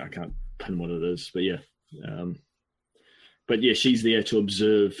pin what it is, but yeah, she's there to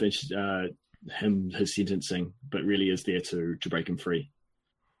observe his sentencing, but really is there to break him free.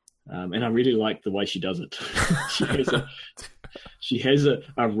 And I really like the way she does it. she has a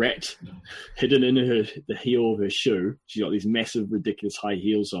rat hidden in the heel of her shoe. She's got these massive, ridiculous high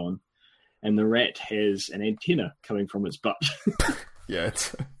heels on, and the rat has an antenna coming from its butt. Yeah,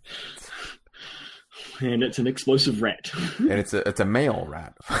 and it's an explosive rat. And it's a male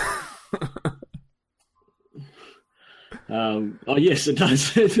rat. Oh yes, it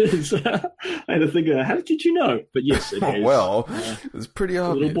does. It is. I had to think, how did you know? But yes, it has. Well, it's pretty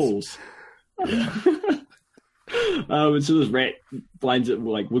obvious. Little balls. Yeah. So this rat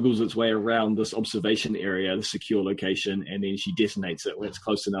wiggles its way around this observation area, the secure location, and then she detonates it when it's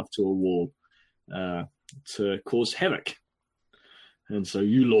close enough to a wall to cause havoc. And so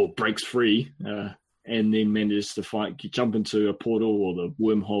Yulor breaks free and then manages to jump into a portal or the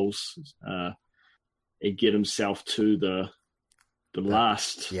wormholes and get himself to the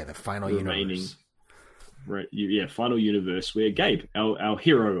last, the final remaining universe. Right, final universe where Gabe, our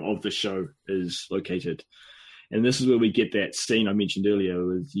hero of the show, is located. And this is where we get that scene I mentioned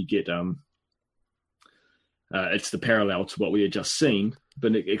earlier. Is you get it's the parallel to what we had just seen,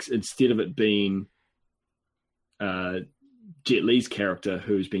 but instead of it being Jet Li's character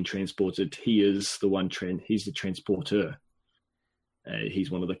who's been transported, he is the one. He's the transporter. He's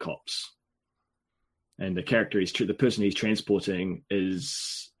one of the cops, and the character the person he's transporting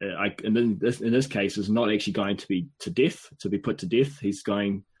is, in this case, is not actually going to be put to death. He's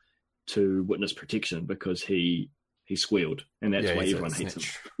going to witness protection because he squealed, and that's why everyone hates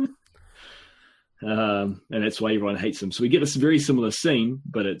him. And that's why everyone hates him. So we get this very similar scene,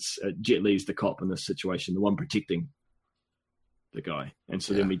 but it's Jet Li's the cop in this situation, the one protecting the guy. And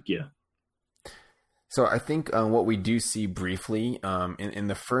so then we So I think what we do see briefly in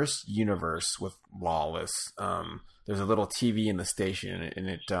the first universe with Lawless, there's a little TV in the station, and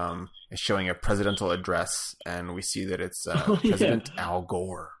it is showing a presidential address, and we see that it's President Al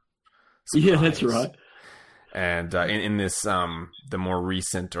Gore. Surprise. Yeah, that's right. And in this, the more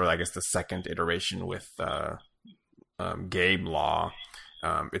recent, or I guess the second iteration with Gabe Law,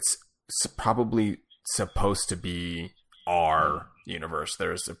 it's probably supposed to be our universe.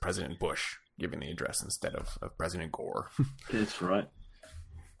 There's a President Bush giving the address instead of President Gore. That's right.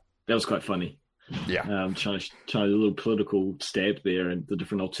 That was quite funny. Yeah. Trying a little political stab there, and the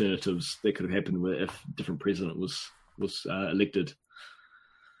different alternatives that could have happened if a different president was elected.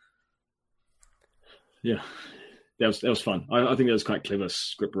 Yeah, that was fun. I think that was quite clever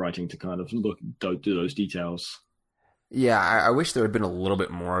script writing to kind of do those details. Yeah, I wish there had been a little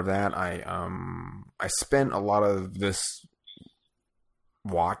bit more of that. I spent a lot of this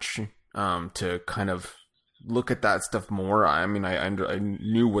watch to kind of look at that stuff more. I mean, I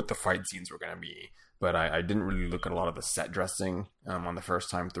knew what the fight scenes were going to be, but I didn't really look at a lot of the set dressing on the first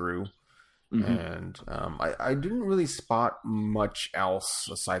time through. Mm-hmm. And I didn't really spot much else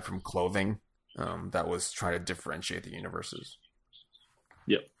aside from clothing that was trying to differentiate the universes.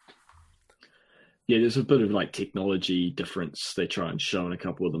 Yep. Yeah, there's a bit of like technology difference they try and show in a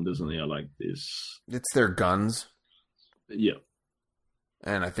couple of them, doesn't there? Like it's their guns. Yeah.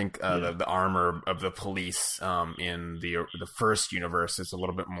 And I think the armor of the police in the first universe is a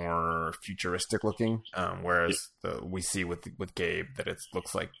little bit more futuristic looking, whereas we see with Gabe that it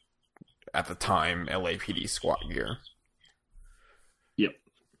looks like at the time LAPD SWAT gear. Yep.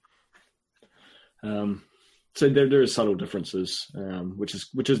 So there are subtle differences,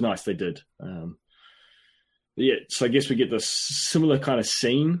 which is nice. They did. Yeah. So I guess we get this similar kind of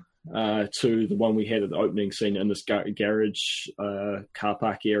scene to the one we had at the opening scene in this garage car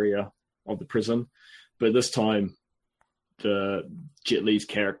park area of the prison. But this time, the Jet Li's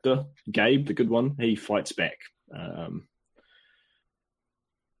character, Gabe, the good one, he fights back.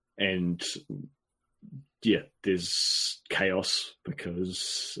 And yeah, there's chaos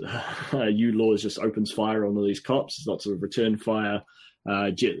because U-Laws just opens fire on all these cops. There's lots of return fire.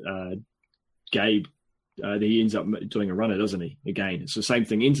 Gabe, he ends up doing a runner, doesn't he? Again, it's the same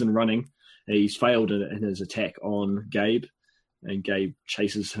thing. Ends in running. He's failed in his attack on Gabe, and Gabe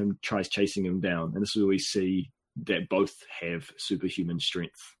tries chasing him down. And this is where we see that both have superhuman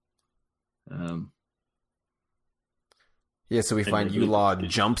strength. Yeah, so we find U-Law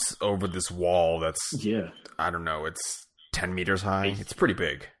jumps over this wall that's, I don't know, it's 10 meters high. It's pretty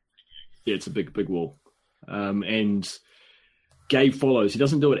big. Yeah, it's a big wall. And Gabe follows. He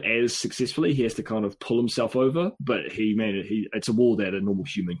doesn't do it as successfully. He has to kind of pull himself over, but it's a wall that a normal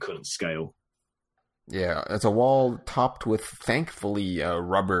human couldn't scale. Yeah, it's a wall topped with, thankfully,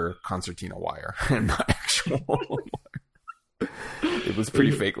 rubber concertina wire and not actual wire. It was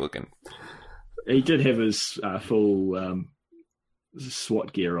pretty fake looking. He did have his full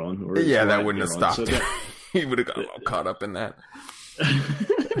SWAT gear on. Or yeah, that wouldn't have stopped him. He would have got all caught up in that.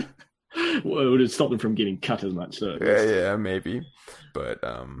 Well, it would have stopped him from getting cut as much. So yeah, maybe. But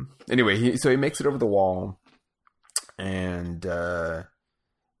anyway, he makes it over the wall and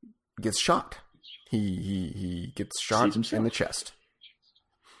gets shot. He gets shot in the chest.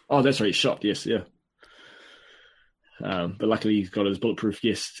 Oh, that's right. He's shot. Yes, yeah. But luckily, he's got his bulletproof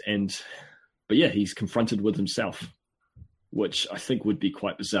vest, but yeah, he's confronted with himself, which I think would be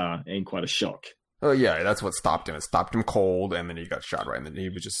quite bizarre and quite a shock. Oh yeah, that's what stopped him. It stopped him cold, and then he got shot right. And then he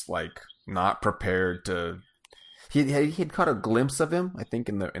was just like not prepared to. He'd caught a glimpse of him, I think,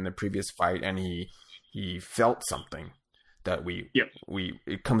 in the previous fight, and he felt something that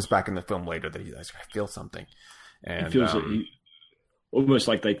it comes back in the film later that he's like, I feel something, and it feels almost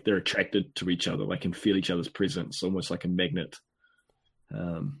like they're attracted to each other. They can feel each other's presence, almost like a magnet.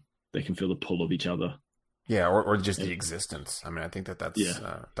 They can feel the pull of each other. Yeah, or just the existence. I mean, I think that's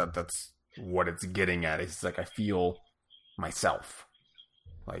that's what it's getting at. It's like I feel myself,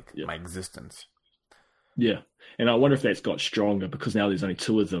 like my existence. Yeah, and I wonder if that's got stronger because now there's only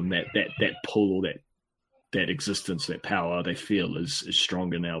two of them. That pull or that existence, that power they feel is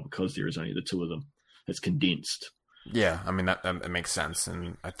stronger now because there is only the two of them. It's condensed. Yeah, I mean that makes sense,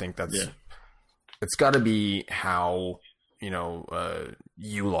 and I think it's got to be how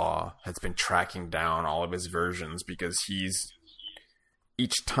U-Law has been tracking down all of his versions because he's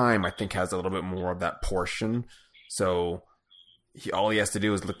each time I think has a little bit more of that portion. So all he has to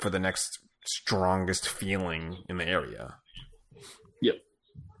do is look for the next strongest feeling in the area. Yep.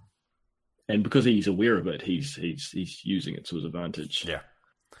 And because he's aware of it, he's using it to his advantage. Yeah.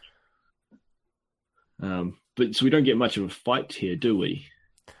 But so we don't get much of a fight here, do we?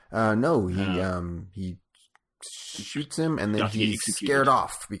 No, he shoots him, and then he's scared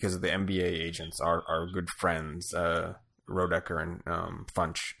off because of the NBA agents, our good friends, Rodecker and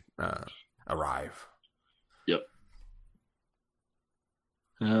Funch, arrive. Yep.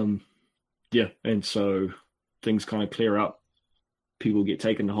 Yeah, and so things kind of clear up. People get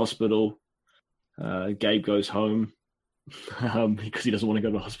taken to hospital. Gabe goes home. because he doesn't want to go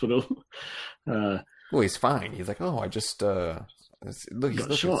to the hospital. Well, he's fine. He's like, oh, I just look,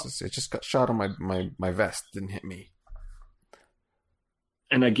 shot. It just got shot on my vest. Didn't hit me.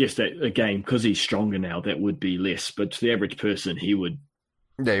 And I guess that, again, because he's stronger now, that would be less. But to the average person, he would...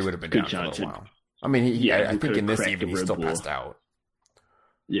 Yeah, he would have been down for a little while. I mean, I think in this even, he still passed out.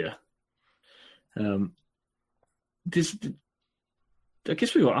 Yeah. I guess I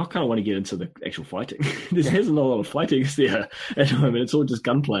kind of want to get into the actual fighting. There's not a lot of fighting there at the moment. It's all just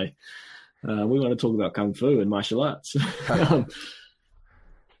gunplay. We want to talk about kung fu and martial arts.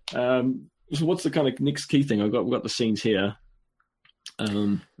 So what's the kind of next key thing? We've got the scenes here.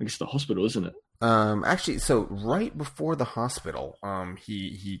 I guess the hospital, isn't it? Actually, so right before the hospital,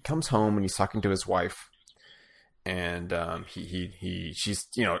 he comes home and he's talking to his wife, and she's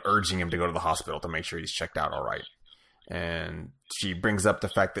urging him to go to the hospital to make sure he's checked out all right, and she brings up the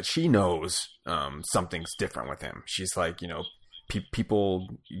fact that she knows something's different with him. She's like, people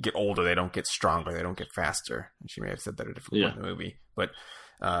get older, they don't get stronger, they don't get faster. And she may have said that at a different point in the movie, but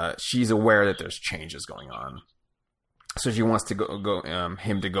she's aware that there's changes going on. So she wants to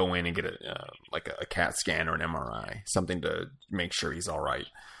him to go in and get a CAT scan or an MRI, something to make sure he's all right.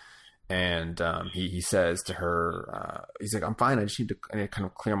 And he says to her, he's like, I'm fine. I need to kind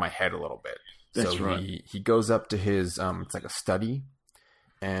of clear my head a little bit. That's so right. He goes up to his it's like a study,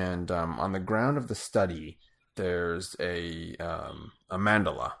 and on the ground of the study there's a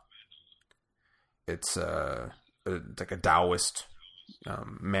mandala. It's like a Taoist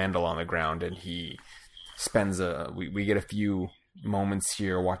mandala on the ground, and he spends we get a few moments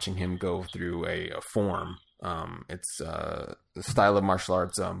here watching him go through a form. It's the style of martial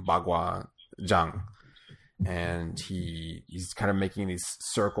arts, Bagua Zhang, and he's kind of making these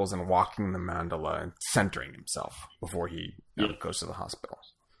circles and walking the mandala and centering himself before he goes to the hospital.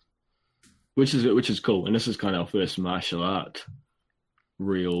 Which is cool, and this is kind of our first martial art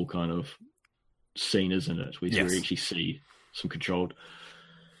real kind of scene, isn't it? We actually see some controlled.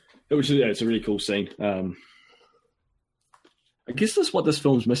 It's a really cool scene. I guess that's what this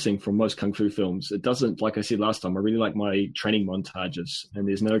film's missing from most kung fu films. It doesn't, like I said last time, I really like my training montages, and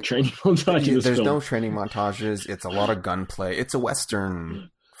there's no training montage in this film. There's no training montages. It's a lot of gunplay. It's a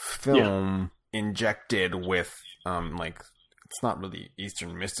Western film injected with, it's not really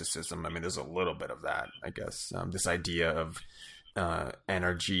Eastern mysticism. I mean, there's a little bit of that, I guess. This idea of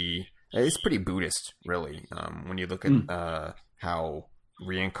energy. It's pretty Buddhist, really, when you look at how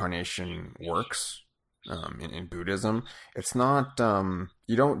reincarnation works in Buddhism. It's not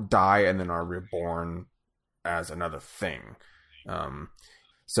you don't die and then are reborn as another thing.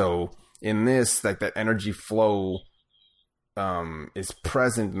 So in this, like, that energy flow is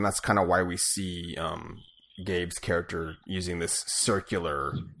present, and that's kind of why we see Gabe's character using this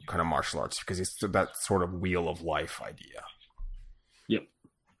circular kind of martial arts, because it's that sort of wheel of life idea. Yep.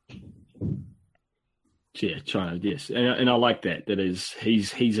 Yeah, China, yes. And I like that. That is,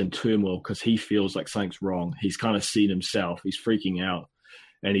 he's in turmoil because he feels like something's wrong. He's kind of seen himself. He's freaking out,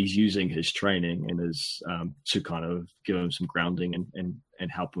 and he's using his training and his to kind of give him some grounding and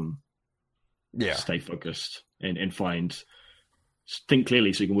help him stay focused and think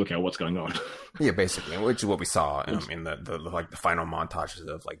clearly so you can work out what's going on. Yeah, basically, which is what we saw in the final montages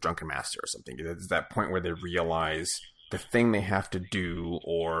of like Drunken Master or something. It's that point where they realize the thing they have to do,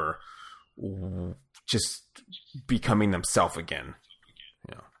 or just becoming themselves again.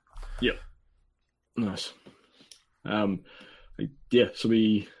 Yep. Nice. So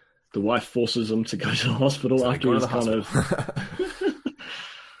the wife forces him to go to the hospital after he's kind of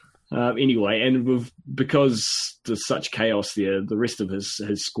anyway, and because there's such chaos there, the rest of his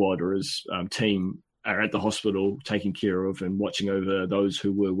squad or his team are at the hospital taking care of and watching over those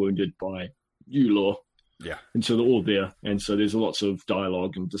who were wounded by Yulaw. Yeah. And so they're all there. And so there's lots of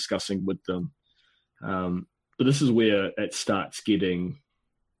dialogue and discussing with them. But this is where it starts getting,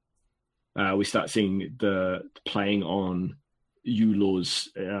 we start seeing the playing on Yulaw's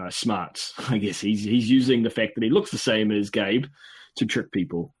smarts. I guess he's using the fact that he looks the same as Gabe to trick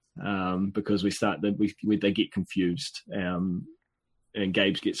people, because they get confused. And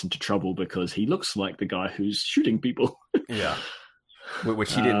Gabe gets into trouble because he looks like the guy who's shooting people. Yeah.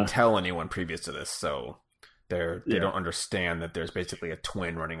 Which he didn't tell anyone previous to this, so they don't understand that there's basically a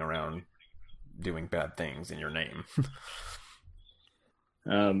twin running around doing bad things in your name.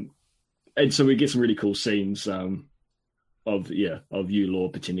 And so we get some really cool scenes of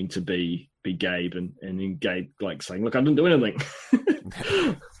Yulaw pretending to be Gabe, and then Gabe like saying, "Look, I didn't do anything."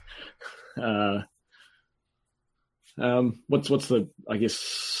 What's the, I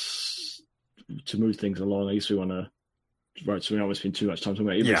guess, to move things along, I guess we want to, right, so we don't want to spend too much time talking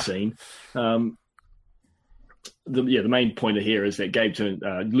about every scene. the main pointer here is that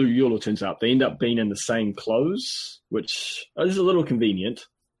Lou Euler turns up. They end up being in the same clothes, which is a little convenient.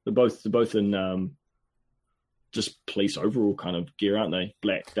 They're both in just police overall kind of gear, aren't they?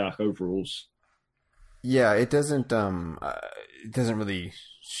 Black, dark overalls. Yeah, it doesn't really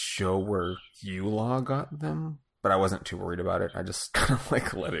show where Eula got them, but I wasn't too worried about it. I just kind of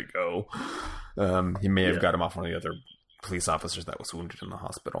like let it go. He may have got him off one of the other police officers that was wounded in the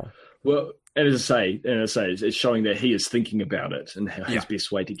hospital. Well, and as I say, it's showing that he is thinking about it and how his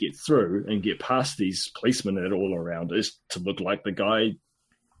best way to get through and get past these policemen that are all around is to look like the guy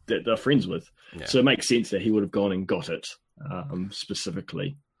that they're friends with. Yeah. So it makes sense that he would have gone and got it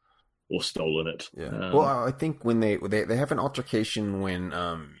specifically or stolen it. Yeah. Well, I think when they have an altercation when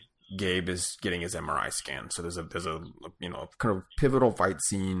Gabe is getting his MRI scan. So there's a kind of pivotal fight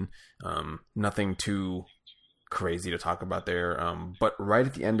scene. Nothing too crazy to talk about there. But right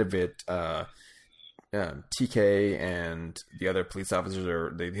at the end of it, TK and the other police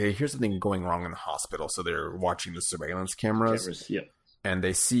officers they hear something going wrong in the hospital. So they're watching the surveillance cameras. Yeah. And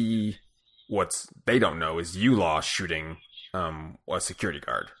they see they don't know is Eula shooting a security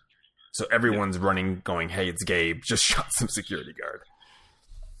guard. So everyone's running, going, "Hey, it's Gabe! Just shot some security guard."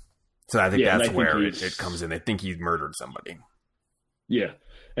 So I think that's where it comes in. They think he murdered somebody. Yeah,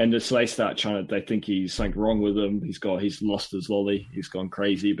 and so they start they think he's something wrong with him. He's lost his lolly. He's gone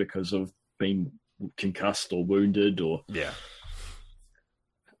crazy because of being concussed or wounded,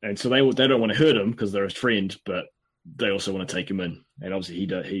 and so they don't want to hurt him because they're his friend, but they also want to take him in. And obviously he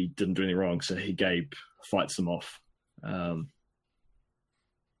didn't do anything wrong, so Gabe fights them off. Kind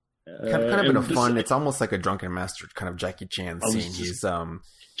of been a fun. It's almost like a drunken master kind of Jackie Chan scene. He's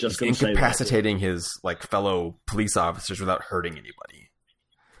incapacitating his fellow police officers without hurting anybody.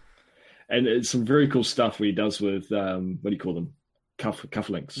 And it's some very cool stuff what he does with what do you call them?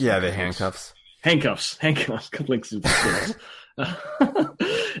 Cufflinks. Yeah, the handcuffs. Handcuffs. Cufflinks.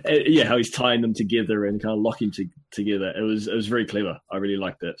 Yeah, how he's tying them together and kind of locking together. It was very clever. I really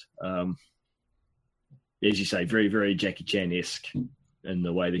liked it. As you say, very very Jackie Chan-esque in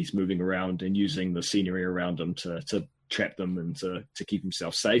the way that he's moving around and using the scenery around him to trap them and to keep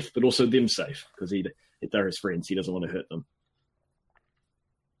himself safe, but also them safe because they're his friends. He doesn't want to hurt them.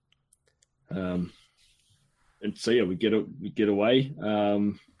 And so we get away.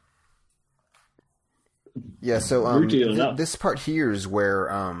 This part here is where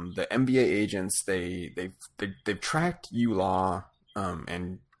the NBA agents they've tracked Eula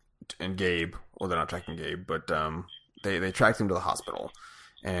and Gabe. Well, they're not tracking Gabe, but they tracked him to the hospital,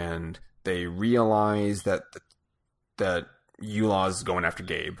 and they realize that Eula's going after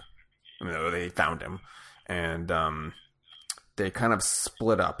Gabe. I mean, they found him, and they kind of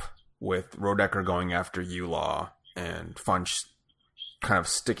split up with Rodecker going after Eula and Funch kind of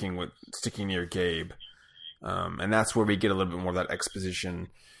sticking near Gabe. And that's where we get a little bit more of that exposition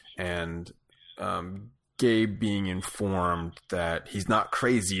and Gabe being informed that he's not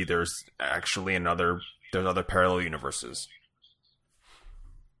crazy. There's actually other parallel universes.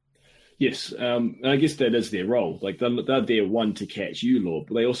 Yes, I guess that is their role. They're there, one, to catch Eula,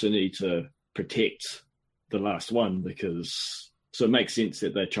 but they also need to protect the last one so it makes sense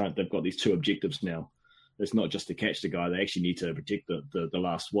that they've got these two objectives now. It's not just to catch the guy; they actually need to protect the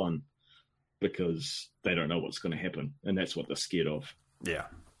last one because they don't know what's going to happen, and that's what they're scared of. Yeah.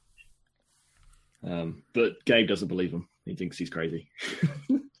 But Gabe doesn't believe him. He thinks he's crazy,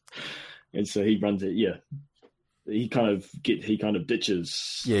 and so he runs it. Yeah, he kind of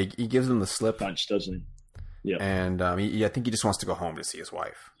ditches. Yeah, he gives him the slip. Bunch, doesn't he? Yeah, and I think he just wants to go home to see his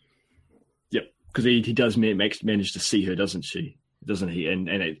wife. Yep, because he does manage to see her, doesn't he? And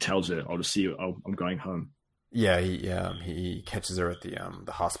it tells her, "I'll just see you. I'm going home." Yeah, he catches her at the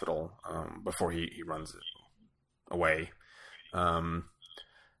hospital before he runs away.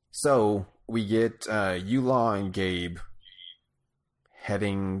 So we get Eula and Gabe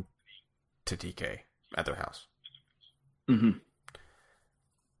heading to TK at their house. Mm-hmm.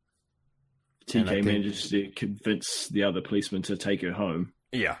 TK manages to convince the other policeman to take her home.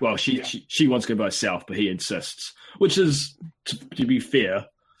 Yeah. Well, she wants to go by herself, but he insists, which is, to be fair,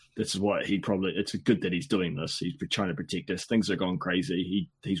 this is what it's good that he's doing this. He's trying to protect us. Things are going crazy.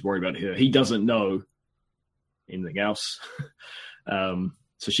 He's worried about her. He doesn't know anything else. So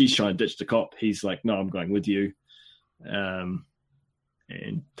she's trying to ditch the cop. He's like, "No, I'm going with you." And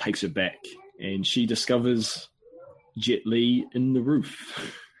takes her back. And she discovers Jet Li in the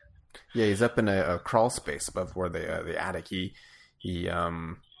roof. Yeah, he's up in a crawl space above where the attic. He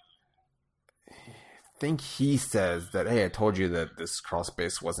think he says that, "Hey, I told you that this crawl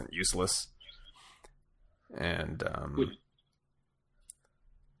space wasn't useless," and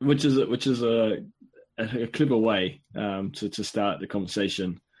which is a a clever way to start the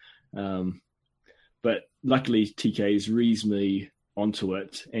conversation. But luckily, TK is reasonably onto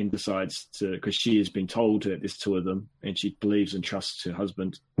it and decides to, because she has been told that there's two of them and she believes and trusts her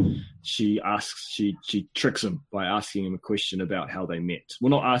husband. She tricks him by asking him a question about how they met.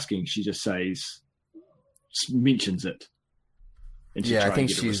 Well, not asking, she just mentions it. And I think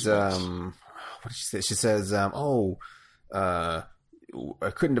she's what did she say? She says, I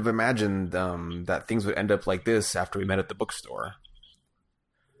couldn't have imagined that things would end up like this after we met at the bookstore.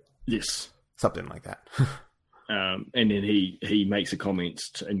 Yes. Something like that. And then he makes a comment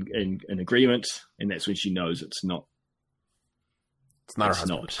in agreement, and that's when she knows it's not. It's not her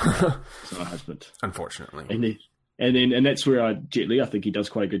husband. It's not her husband, unfortunately. And that's where Jet Li, I think he does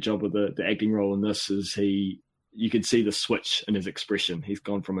quite a good job with the acting role in this. Is you can see the switch in his expression. He's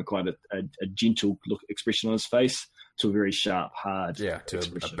gone from quite a gentle look expression on his face to a very sharp, hard to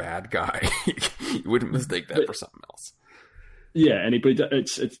a bad guy. You wouldn't mistake that for something else. Yeah, and he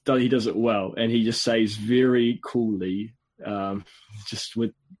does it well, and he just says very coolly, just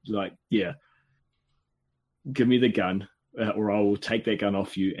with give me the gun, or I will take that gun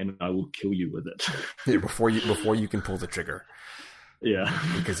off you, and I will kill you with it. Yeah, before you can pull the trigger. Yeah,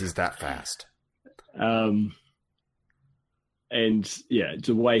 because he's that fast. And yeah,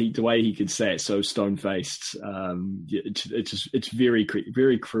 the way he can say it so stone faced, it's very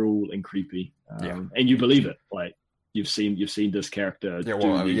very cruel and creepy, and you believe it, like. You've seen this character. Yeah,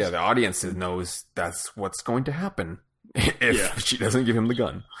 well, the audience knows that's what's going to happen if she doesn't give him the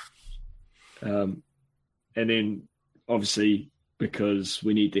gun. And then, obviously, because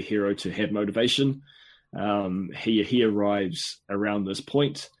we need the hero to have motivation, he arrives around this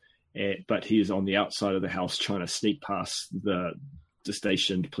point, but he is on the outside of the house trying to sneak past the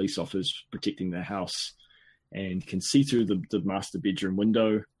stationed police officers protecting the house, and can see through the master bedroom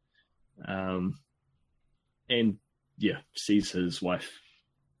window, and sees his wife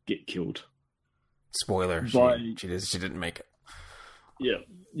get killed. Spoiler: she didn't make it. Yeah.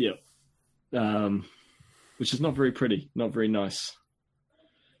 Which is not very pretty, not very nice.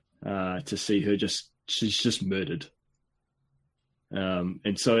 To see her she's just murdered.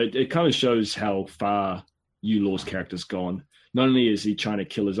 And so it kind of shows how far Yu Law's character's gone. Not only is he trying to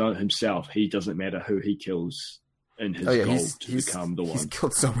kill himself, he doesn't matter who he kills. And his goal to become the one. He's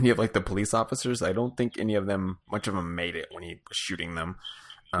killed so many of the police officers. I don't think much of them made it when he was shooting them.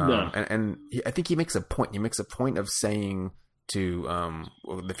 No. And I think he makes a point. He makes a point of saying to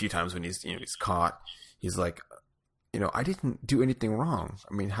the few times when he's caught, he's like, I didn't do anything wrong.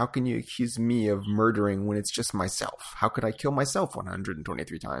 I mean, how can you accuse me of murdering when it's just myself? How could I kill myself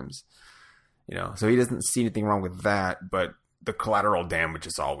 123 times? So he doesn't see anything wrong with that, but the collateral damage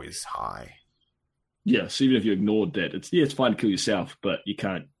is always high. Yeah, so even if you ignored that, it's fine to kill yourself, but you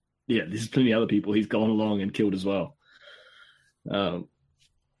can't. Yeah, there's plenty of other people he's gone along and killed as well. And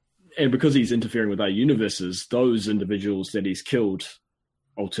because he's interfering with our universes, those individuals that he's killed,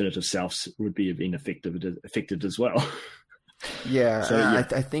 alternative selves, would be being affected as well. Yeah, so,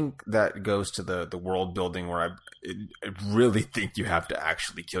 I think that goes to the world building where I really think you have to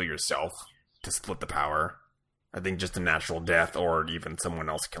actually kill yourself to split the power. I think just a natural death or even someone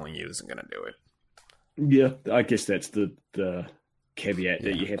else killing you isn't going to do it. Yeah, I guess that's the caveat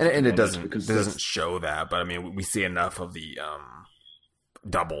that you have. And it doesn't show that, but I mean, we see enough of the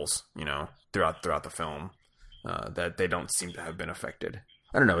doubles, throughout the film that they don't seem to have been affected.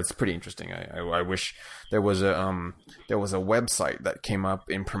 I don't know. It's pretty interesting. I wish there was a website that came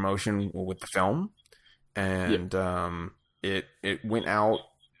up in promotion with the film, and it went out.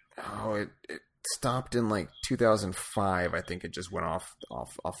 Oh, it stopped in like 2005. I think it just went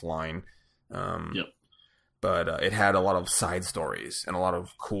offline. But it had a lot of side stories and a lot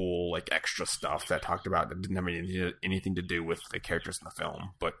of cool extra stuff that talked about that didn't have anything to do with the characters in the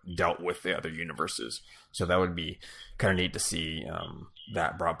film, but dealt with the other universes. So that would be kind of neat to see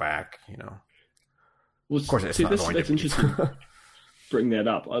that brought back. Well, of course, that's interesting. Bring that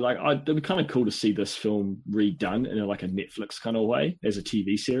up. It'd be kind of cool to see this film redone in a Netflix kind of way as a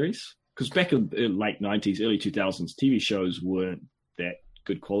TV series. Because back in the late 90s, early 2000s, TV shows weren't that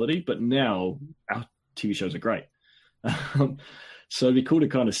good quality, but now our TV shows are great. So it'd be cool to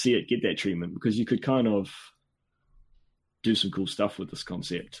kind of see it get that treatment, because you could kind of do some cool stuff with this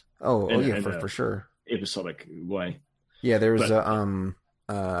concept. For sure. Episodic way. Yeah, there's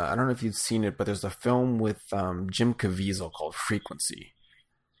I don't know if you've seen it, but there's a film with Jim Caviezel called Frequency.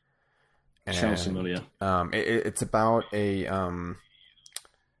 Sounds familiar. It's about a Jim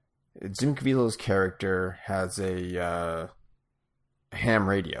Caviezel's character has a ham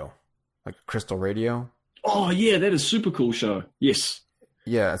radio, like a crystal radio. Oh yeah, that is a super cool show. Yes.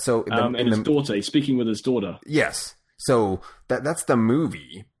 Yeah, so and his daughter. He's speaking with his daughter. Yes, so that's the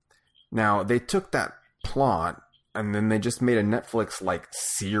movie. Now they took that plot and then they just made a Netflix like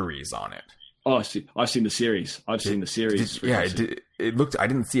series on it. Oh, I see. I've seen the series. It looked. I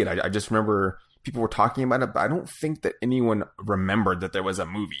didn't see it. I just remember people were talking about it, but I don't think that anyone remembered that there was a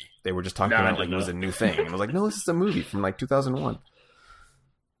movie. They were just talking about it like it was a new thing. And I was like, no, this is a movie from like 2001.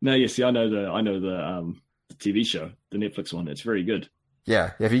 No, yeah, see, I know the TV show, the Netflix one. It's very good.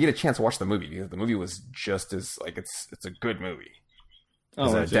 Yeah. If you get a chance, watch the movie because the movie was just as like it's a good movie.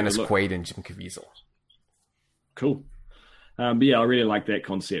 Dennis Quaid and Jim Caviezel. Cool. But yeah, I really like that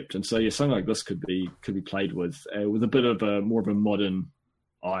concept, and so yeah, something like this could be played with a bit of more of a modern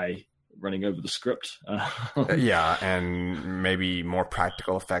eye running over the script. Yeah, and maybe more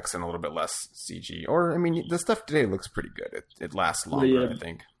practical effects and a little bit less CG. Or I mean, the stuff today looks pretty good. It lasts longer, I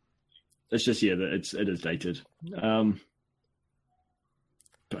think. It's just it is dated.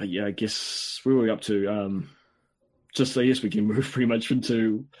 But yeah, I guess where were we up to? Just I guess we can move pretty much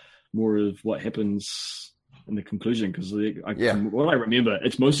into more of what happens in the conclusion, because what I remember,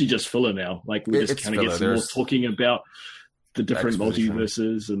 it's mostly just filler now. Like we just kind of get some more talking about the different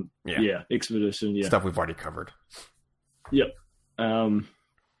multiverses and exposition, stuff we've already covered. Yep.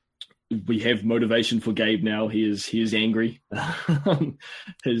 We have motivation for Gabe now. He is angry.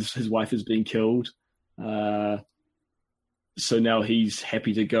 His wife is being killed. So now he's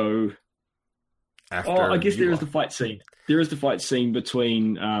happy to go. I guess there is the fight scene. There is the fight scene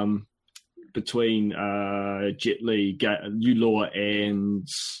between Jet Li, Yulaw, and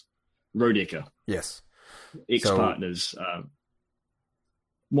Rodecker. Yes. Ex-partners.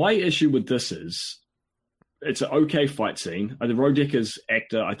 My issue with this is it's an okay fight scene. The Rodecker's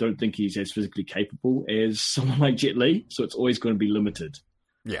actor, I don't think he's as physically capable as someone like Jet Li, so it's always going to be limited.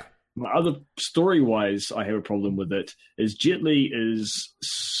 Yeah. My other story-wise, I have a problem with it, is Jet Li is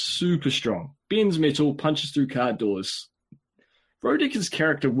super strong. Bends metal, punches through car doors. Rodecker's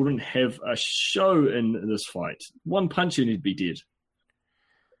character wouldn't have a show in this fight. One punch and he'd be dead.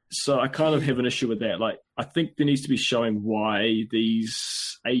 So I kind of have an issue with that. Like, I think there needs to be showing why these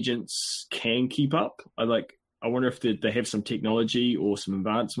agents can keep up. I wonder if they have some technology or some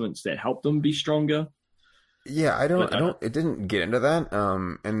advancements that help them be stronger. Yeah, I don't. It didn't get into that.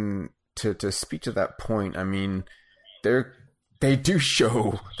 And to speak to that point, I mean, they do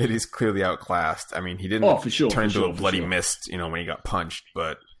show that he's clearly outclassed. I mean, he didn't turn into a bloody mist, when he got punched,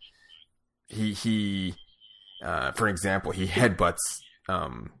 but he for example, he headbutts.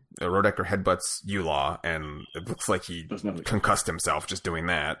 Rodecker headbutts Yulaw, and it looks like he concussed himself just doing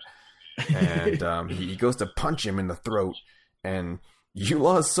that. And he goes to punch him in the throat, and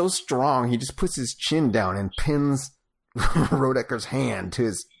Yulaw is so strong, he just puts his chin down and pins Rodecker's hand to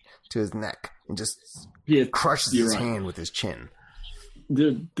his neck and just crushes his hand with his chin.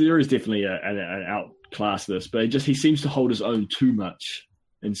 There is definitely an outclass this, but he seems to hold his own too much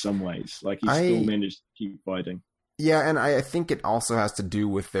in some ways. Like he still managed to keep fighting. Yeah, and I think it also has to do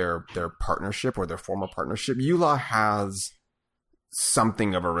with their partnership or their former partnership. Yulaw has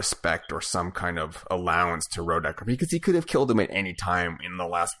something of a respect or some kind of allowance to Rodecker because he could have killed him at any time in the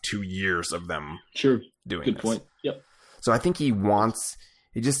last 2 years of them doing Good this. Point. Yep. So I think it's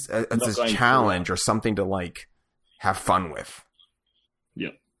this challenge or something to like have fun with.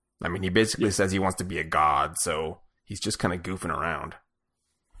 Yep. I mean, he basically says he wants to be a god, so he's just kind of goofing around.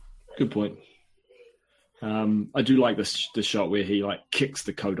 Good point. I do like the shot where he like kicks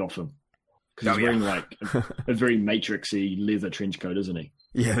the coat off him because he's wearing like a very Matrixy leather trench coat, isn't he?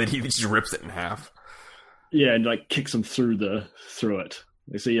 Yeah, that he just rips it in half. Yeah, and like kicks him through it.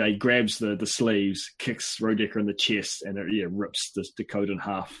 So yeah, he grabs the sleeves, kicks Rodecker in the chest, and it rips the coat in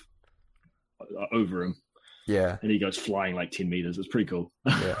half over him. Yeah, and he goes flying like 10 meters. It's pretty cool.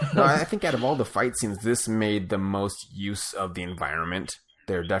 Yeah, no, I think out of all the fight scenes, this made the most use of the environment.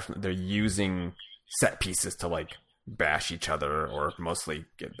 They're using set pieces to like bash each other or mostly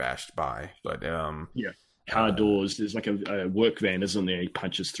get bashed by, but car doors. There's like a work van, isn't there? He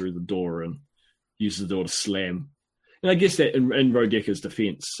punches through the door and uses the door to slam. And I guess that in Rodecker's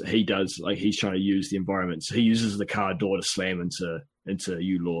defense, he does like he's trying to use the environment, so he uses the car door to slam into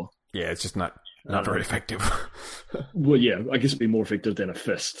Yulaw. Yeah, it's just not very effective. Well, yeah, I guess it'd be more effective than a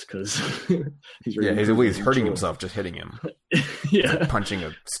fist because he's hurting himself just hitting him. Yeah, like punching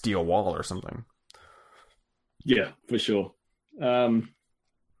a steel wall or something. Yeah, for sure.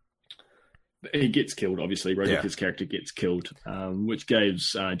 He gets killed, obviously. Rodecker's character gets killed, which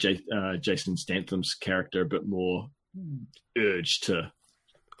gives Jason Statham's character a bit more urge to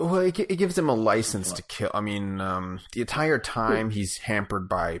Well, it gives him a license to kill. I mean, the entire time he's hampered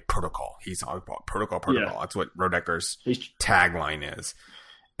by protocol. He's all about protocol. Yeah. That's what Rodecker's tagline is.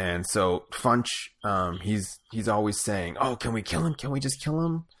 And so Funch, he's always saying, "Oh, can we kill him? Can we just kill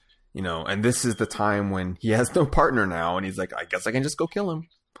him?" You know, and this is the time when he has no partner now, and he's like, "I guess I can just go kill him."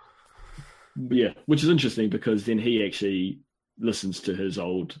 Yeah, which is interesting because then he actually listens to his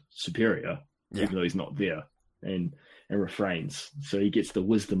old superior, even though he's not there, and refrains. So he gets the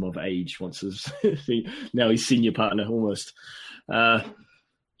wisdom of age once now he's senior partner almost. So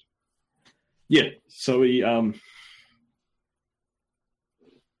he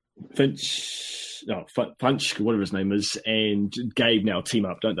Funch, whatever his name is, and Gabe now team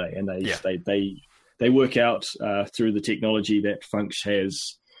up, don't they? And they work out through the technology that Funch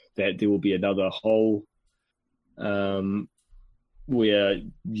has that there will be another hole where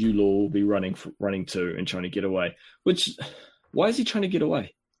Yulaw will be running to and trying to get away. Why is he trying to get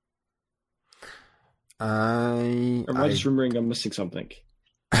away? Am I just remembering I'm missing something?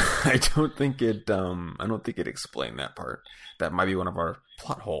 I don't think it explained that part. That might be one of our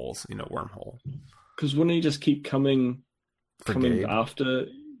plot holes, wormhole. Because wouldn't he just keep coming Gabe? After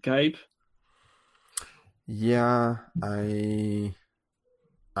Gabe? Yeah, I'm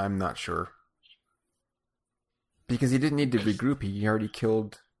not sure. Because he didn't need to regroup. He already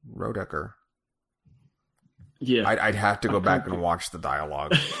killed Rodecker. Yeah, I'd have to go back and watch the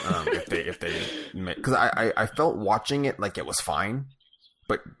dialogue if they because I felt watching it like it was fine,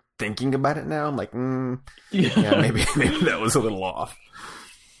 but thinking about it now, I'm like, maybe that was a little off.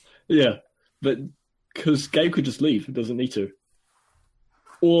 Yeah, but because Gabe could just leave, he doesn't need to.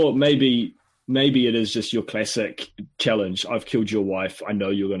 Or maybe it is just your classic challenge. I've killed your wife. I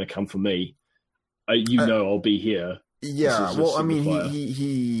know you're going to come for me. I'll be here. Yeah, well, I mean,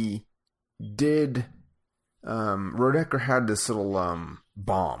 he did. Rodecker had this little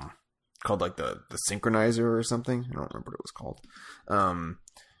bomb called like the synchronizer or something. I don't remember what it was called.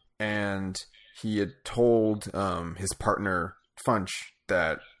 And he had told his partner Funch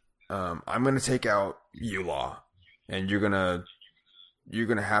that I'm going to take out Yulaw, and you're gonna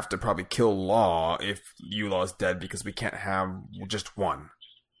have to probably kill Law if Yulaw is dead because we can't have just one.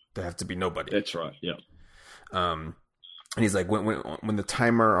 There have to be nobody. That's right. Yeah. And he's like, when the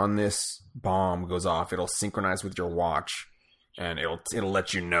timer on this bomb goes off, it'll synchronize with your watch, and it'll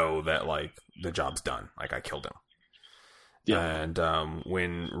let you know that like the job's done. Like I killed him. Yeah. And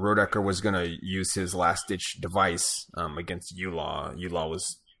when Rodecker was gonna use his last ditch device against Yulaw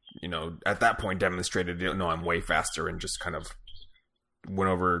was, at that point demonstrated, no, I'm way faster, and just kind of went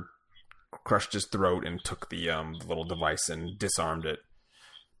over, crushed his throat, and took the little device and disarmed it.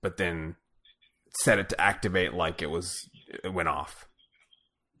 But then set it to activate like it went off,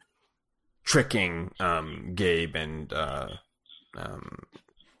 tricking Gabe and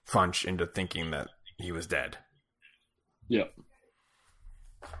Funch into thinking that he was dead. Yeah.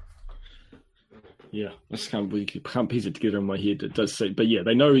 Yeah, that's kind of, you can't piece it together in my head. It does say, but yeah,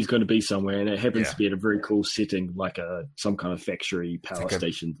 they know he's going to be somewhere, and it happens to be at a very cool setting, like some kind of factory power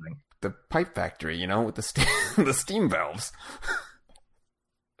station thing. The pipe factory, with the steam valves.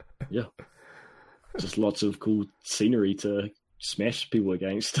 Yeah, just lots of cool scenery to smash people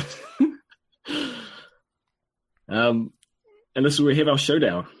against. And this is where we have our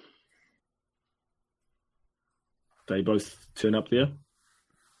showdown. They both turn up there.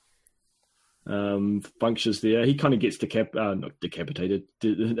 Funch is there. He kind of gets not decapitated.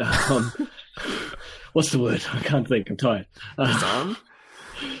 What's the word? I can't think. I'm tired.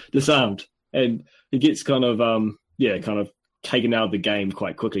 Disarmed. And he gets kind of taken out of the game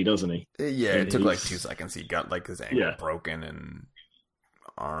quite quickly, doesn't he? Yeah, it took like 2 seconds. He got like his ankle broken and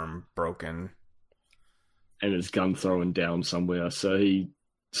arm broken, and his gun thrown down somewhere. So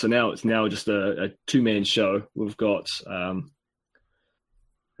now it's just a 2-man show. We've got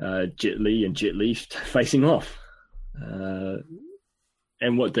Jet Li and Jet Li facing off,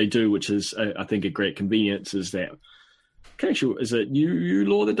 and what they do, which is I think a great convenience, is that. Is it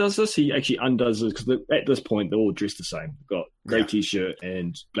Yulaw that does this? He actually undoes it because at this point they're all dressed the same. They've got grey t-shirt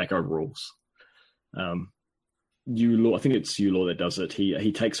and black overalls. Yulaw, I think it's Yulaw that does it.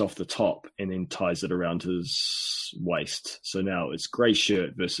 He takes off the top and then ties it around his waist. So now it's grey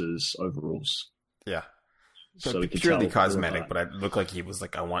shirt versus overalls. Yeah. So we can purely cosmetic, but it looked like he was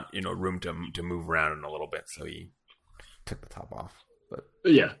like, I want room to move around a little bit, so he took the top off. But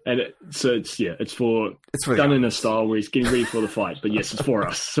yeah, and it's for done in a style where he's getting ready for the fight. But yes, it's for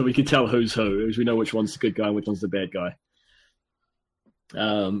us, so we can tell who's who, as we know which one's the good guy and which one's the bad guy.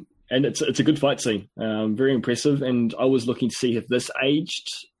 And it's a good fight scene, very impressive. And I was looking to see if this aged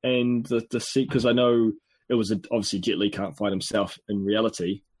and the because I know it was obviously Jet Li can't fight himself in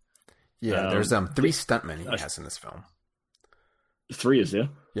reality, Yeah, there's 3 stuntmen he has in this film. 3 is there?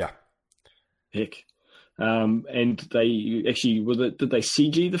 Yeah. Heck. And they actually did they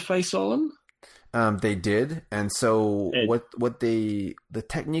CG the face on? They did, and so the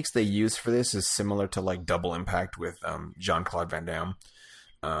techniques they use for this is similar to like Double Impact with Jean-Claude Van Damme.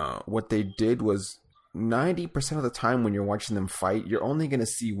 What they did was 90% of the time when you're watching them fight, you're only going to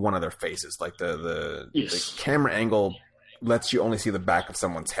see one of their faces. Like the camera angle lets you only see the back of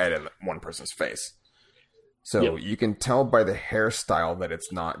someone's head and one person's face. So you can tell by the hairstyle that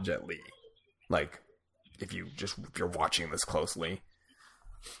it's not Jet Li. Like if you're watching this closely.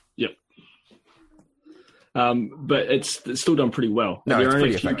 Yep. But it's still done pretty well. No, there it's are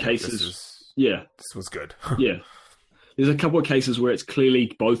pretty a few effective. cases. This was good. Yeah. There's a couple of cases where it's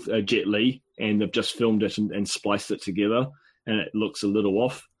clearly both Jet Li and they've just filmed it and spliced it together, and it looks a little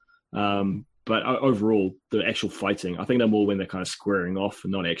off. But overall, the actual fighting, I think they're more when they're kind of squaring off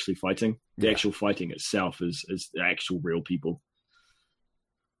and not actually fighting. The actual fighting itself is the actual real people.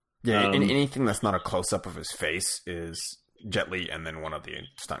 Yeah, and anything that's not a close-up of his face is Jet Li and then one of the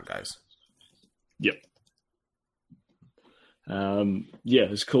stunt guys. Yep.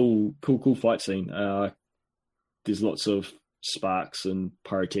 It's cool fight scene. There's lots of sparks and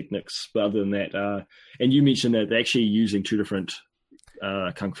pyrotechnics, but other than that, and you mentioned that they're actually using 2 different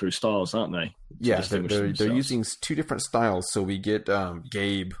kung fu styles, aren't they? Yeah, they're using 2 different styles. So we get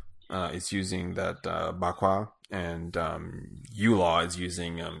Gabe is using that Bakwa, and Yulaw is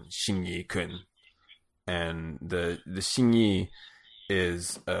using Xingyi Kun, and the Xingyi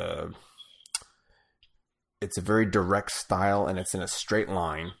is it's a very direct style, and it's in a straight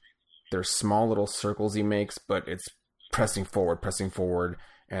line. There's small little circles he makes, but it's pressing forward.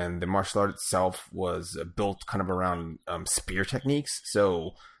 And the martial art itself was built kind of around spear techniques.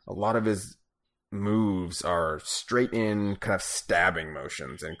 So a lot of his moves are straight in kind of stabbing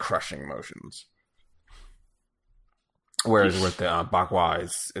motions and crushing motions. Whereas with the Bakwa,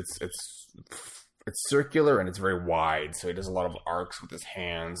 it's circular and it's very wide. So he does a lot of arcs with his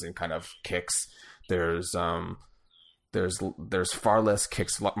hands and kind of kicks. There's far less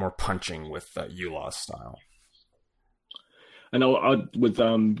kicks, a lot more punching with Yulaw's style. And with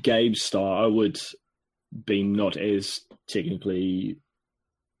Gabe's style, I would be not as technically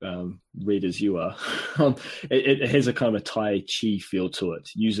read as you are. It has a kind of a Tai Chi feel to it,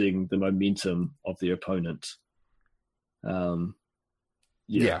 using the momentum of the opponent. Both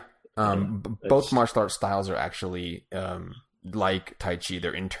martial art styles are actually like Tai Chi,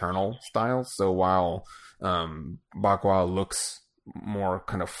 they're internal styles. So while Bakwa looks more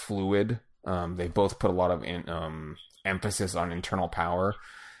kind of fluid, they both put a lot of emphasis on internal power.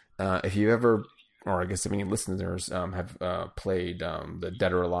 If you ever, or I guess if any listeners have played the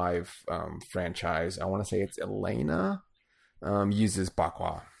Dead or Alive franchise, I want to say it's Elena, uses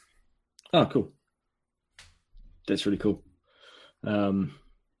Bakwa. Oh, cool. That's really cool.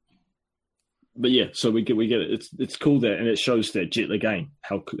 But yeah, so we get it. It's cool that, and it shows that Jet Li again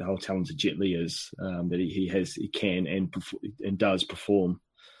how talented Jet Li is. That he can and does perform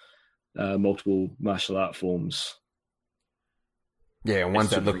multiple martial art forms. Yeah, ones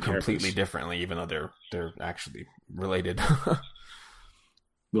that look completely differently, even though they're actually related.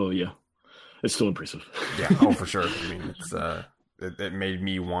 Well, yeah, it's still impressive. Yeah, for sure. I mean, it made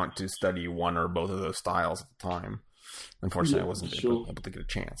me want to study one or both of those styles at the time. Unfortunately, I wasn't able to get a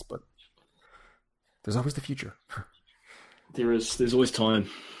chance, but there's always the future. There's always time.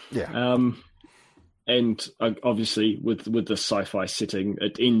 Yeah. And obviously, with the sci-fi setting,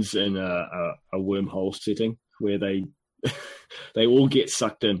 it ends in a wormhole setting where they all get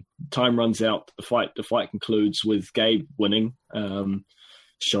sucked in. Time runs out. The fight concludes with Gabe winning,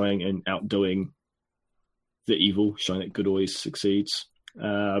 showing and outdoing the evil, showing that good always succeeds.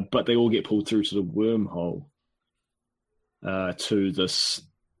 But they all get pulled through to the wormhole to this.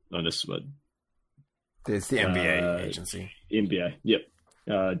 It's the NBA agency. NBA, yep.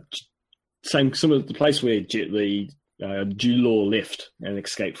 Some of the place where Jet Li, Yulaw left and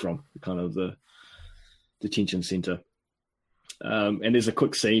escaped from, kind of the detention center. And there's a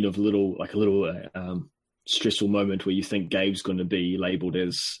quick scene of a little stressful moment where you think Gabe's going to be labeled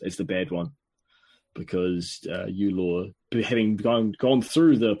as the bad one, because Yulaw, having gone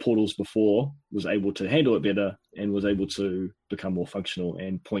through the portals before, was able to handle it better and was able to become more functional,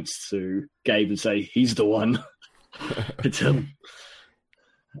 and points to Gabe and say, he's the one. It's him.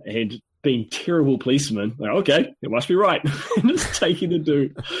 And being terrible policemen, like, okay, it must be right. And just taking the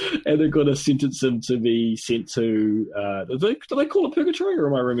dude, and they're going to sentence him to be sent to, do they call it purgatory, or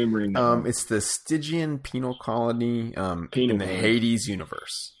am I remembering that? It's the Stygian penal colony in the Hades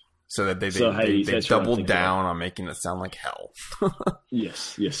universe. So that they doubled down on making it sound like hell.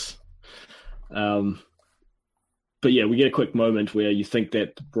 Yes. But yeah, we get a quick moment where you think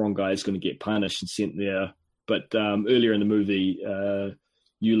that the wrong guy is going to get punished and sent there. But earlier in the movie,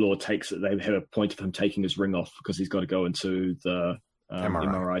 Yulor takes it. They have a point of him taking his ring off because he's got to go into the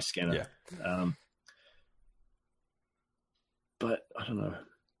MRI scanner. Yeah. But I don't know.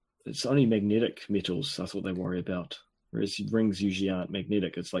 It's only magnetic metals I thought they worry about. Whereas rings usually aren't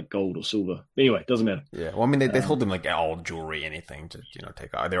magnetic. It's like gold or silver. But anyway, it doesn't matter. Yeah. Well, I mean, they told him like all jewelry, anything to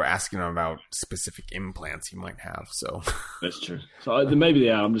take off. They were asking him about specific implants he might have. So that's true. So maybe they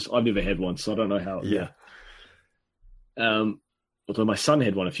are. I've never had one, so I don't know how. Yeah. Although my son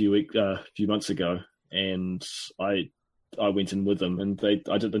had one a few months ago, and I went in with them, and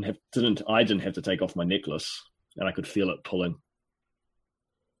I didn't have to take off my necklace, and I could feel it pulling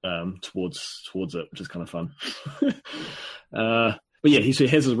towards it, which is kind of fun. But yeah, he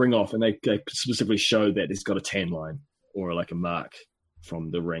has his ring off, and they specifically show that he's got a tan line or like a mark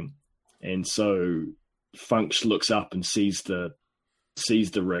from the ring, and so Funch looks up and sees the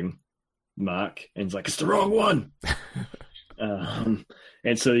ring mark, and he's like, "It's the wrong one."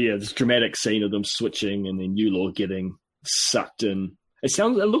 And so yeah, this dramatic scene of them switching, and then Yulor getting sucked in. It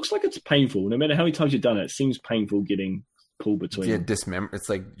looks like it's painful. No matter how many times you've done it, it seems painful getting pulled between. Yeah, it's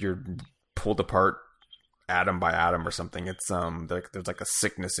like you're pulled apart atom by atom or something. It's there's like a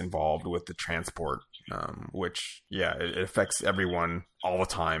sickness involved with the transport, which it affects everyone all the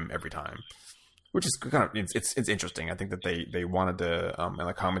time, every time. Which is kind of it's interesting. I think that they wanted to in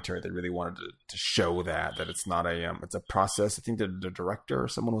the commentary they really wanted to show that it's not it's a process. I think the director or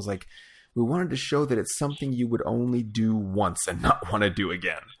someone was like, we wanted to show that it's something you would only do once and not want to do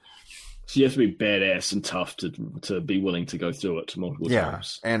again. So you have to be badass and tough to be willing to go through it multiple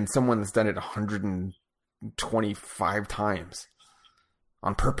times. And someone that's done it 125 times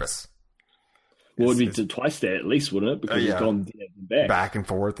on purpose. Well, it would be twice that at least, wouldn't it? Because he's gone there and back and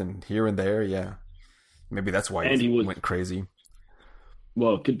forth and here and there. Yeah, maybe that's why he went crazy.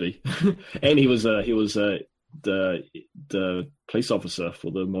 Well, it could be. And he was the police officer for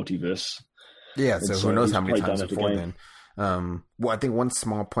the multiverse. Yeah, so who knows how many times before then. Well, I think one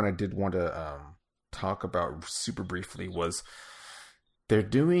small point I did want to talk about super briefly was they're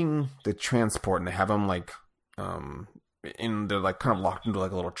doing the transport and they have them like they're like kind of locked into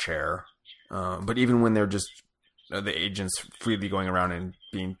like a little chair. But even when they're just the agents freely going around and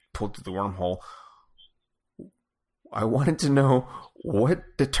being pulled through the wormhole, I wanted to know what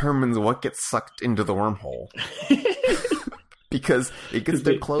determines what gets sucked into the wormhole. Because it gets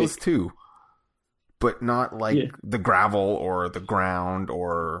their clothes too, but not like the gravel or the ground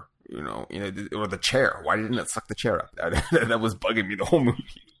or or the chair. Why didn't it suck the chair up? That was bugging me the whole movie.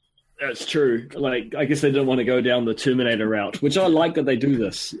 That's true. Like, I guess they didn't want to go down the Terminator route, which I like that they do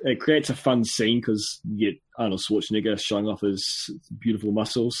this. It creates a fun scene because you get Arnold Schwarzenegger showing off his beautiful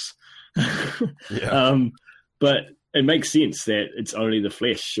muscles. But it makes sense that it's only the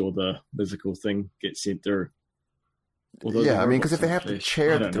flesh or the physical thing gets sent through. I mean, because if they have the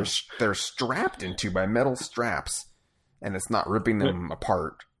chair that they're strapped into by metal straps, and it's not ripping them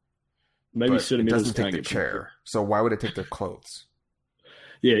apart, maybe it doesn't take the chair. So why would it take their clothes?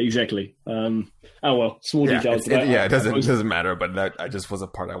 Yeah, exactly. Small details. It doesn't matter. But that just was a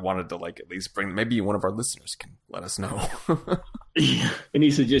part I wanted to like at least bring. Maybe one of our listeners can let us know.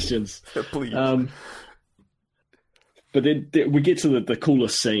 Any suggestions, please? But then we get to the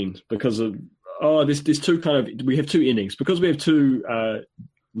coolest scene because of there's two we have two endings because we have two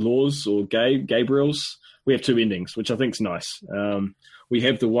Laws or Gabriels. We have two endings, which I think is nice. We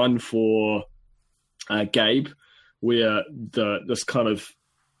have the one for Gabe, where this kind of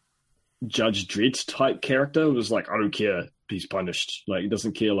Judge Dredd type character was like, I don't care, he's punished. Like, he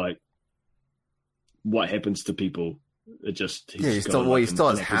doesn't care like what happens to people. It just he still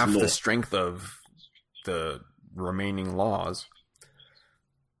has half the strength of the remaining laws.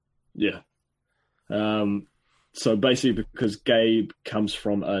 Yeah. So basically, because Gabe comes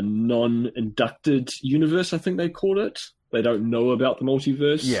from a non-inducted universe, I think they called it. They don't know about the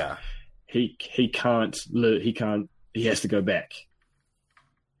multiverse. Yeah. He has to go back.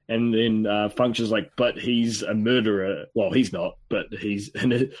 And then Funch is like, but he's a murderer. Well, he's not, but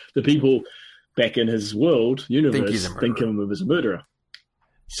and the people back in his universe think of him as a murderer.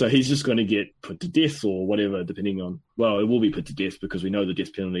 So he's just going to get put to death or whatever, depending on, well, it will be put to death because we know the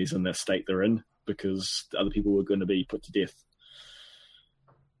death penalties in that state they're in because the other people were going to be put to death.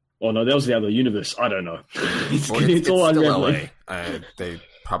 Oh no, that was the other universe. I don't know. It's all unraveling. LA. They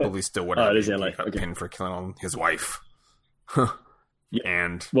probably still would have got pinned for killing his wife.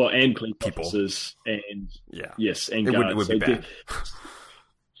 And police people. Officers and yes, and it guards. would be bad.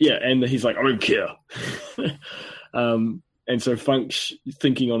 And he's like, I don't care. And And so Funk,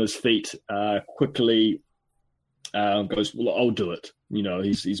 thinking on his feet, quickly goes, "Well, I'll do it. You know,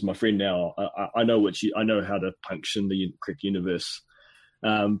 he's my friend now. I know I know how to function the correct universe."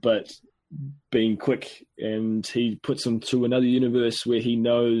 But being quick, and he puts him to another universe where he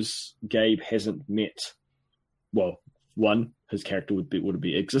knows Gabe hasn't met. Well, one, his character would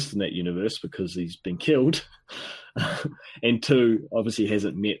exist in that universe because he's been killed, and two, obviously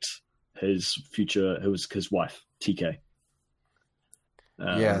hasn't met his wife TK.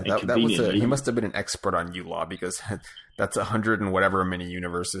 That was he must have been an expert on ULAW, because that's 100 and whatever many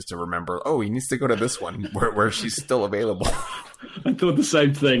universes to remember. Oh, he needs to go to this one where she's still available. I thought the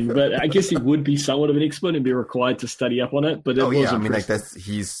same thing, but I guess he would be somewhat of an expert and be required to study up on it. But I mean, like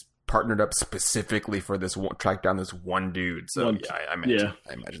he's partnered up specifically for this track down this one dude. So I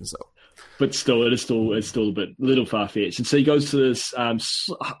imagine so. But still, it's still a little far fetched. And so he goes to this. I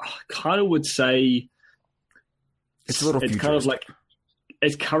kind of would say it's a little. It's kind of like.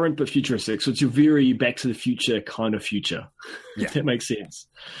 It's current but futuristic, so it's your very Back to the Future kind of future. Yeah. If that makes sense.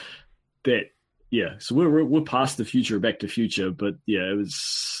 So we're past the future of Back to the Future, but it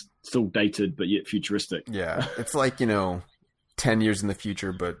was still dated but yet futuristic. Yeah, it's like 10 years in the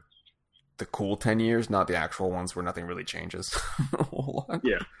future, but the cool 10 years, not the actual ones where nothing really changes a whole lot.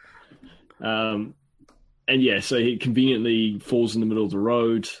 Yeah, so he conveniently falls in the middle of the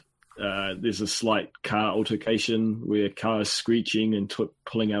road. There's a slight car altercation where a car is screeching and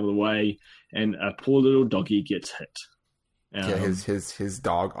pulling out of the way, and a poor little doggy gets hit. His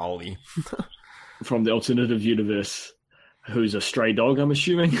dog Ollie from the alternative universe, who's a stray dog, I'm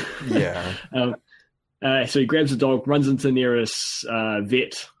assuming. Yeah. So he grabs the dog, runs into the nearest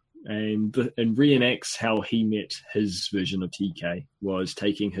vet, and reenacts how he met his version of TK, was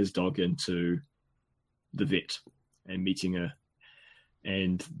taking his dog into the vet and meeting her.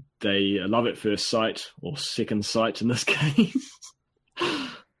 And they love at first sight, or second sight in this case.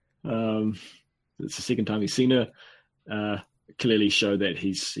 It's the second time he's seen her. Clearly show that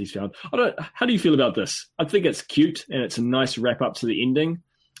he's found. How do you feel about this? I think it's cute, and it's a nice wrap up to the ending.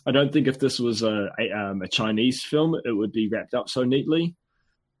 I don't think if this was a Chinese film, it would be wrapped up so neatly.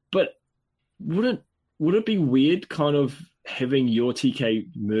 But would it be weird, kind of having your TK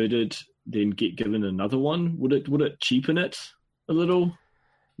murdered, then get given another one? Would it cheapen it a little?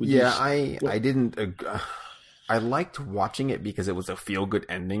 I didn't. I liked watching it because it was a feel good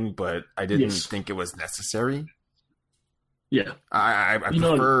ending, but I didn't think it was necessary. Yeah, I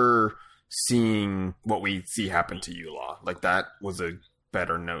prefer seeing what we see happen to ULAW. Like, that was a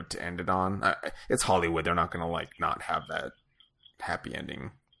better note to end it on. It's Hollywood; they're not going to not have that happy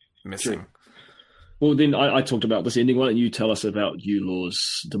ending missing. Sure. Well, then I talked about this ending. Why don't you tell us about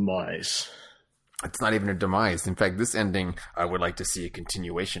ULAW's demise? It's not even a demise. In fact, this ending I would like to see a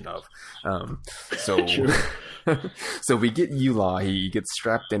continuation of. So we get ULAW. He gets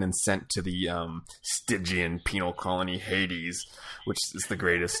strapped in and sent to the Stygian penal colony Hades, which is the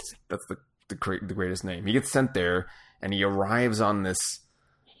greatest. That's the greatest name. He gets sent there, and he arrives on this.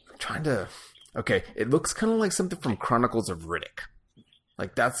 It looks kind of like something from Chronicles of Riddick.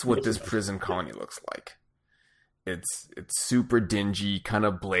 Like, that's what this prison colony looks like. It's super dingy, kind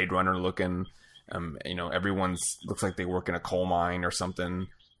of Blade Runner looking. Everyone's looks like they work in a coal mine or something,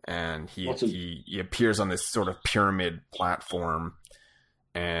 and he appears on this sort of pyramid platform,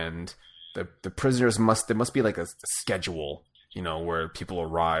 and the prisoners must be like a schedule, where people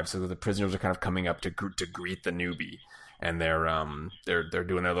arrive, so that the prisoners are kind of coming up to greet the newbie, and they're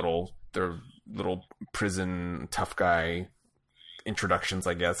doing their little prison tough guy introductions,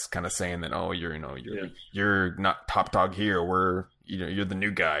 I guess, kind of saying that, oh, you're not top dog here, you're the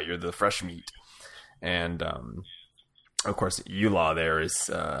new guy, you're the fresh meat. And of course, ULAW there is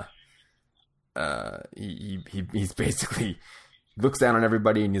he's basically looks down on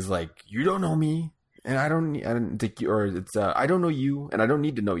everybody, and he's like, "You don't know me, and I don't think you, or it's I don't know you, and I don't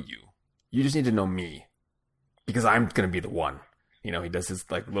need to know you. You just need to know me, because I'm gonna be the one." He does his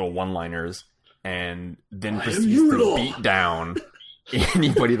little one-liners, and then proceeds to beat down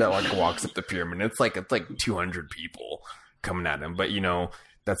anybody that walks up the pyramid. It's like 200 people coming at him, but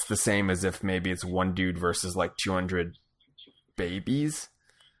that's the same as if maybe it's one dude versus 200 babies,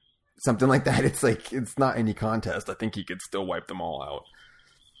 something like that. It's not any contest. I think he could still wipe them all out.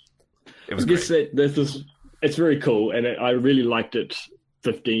 It was great. It's very cool, and I really liked it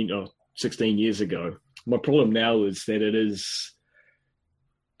 15 or 16 years ago. My problem now is that it is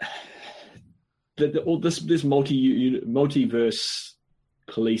all this multiverse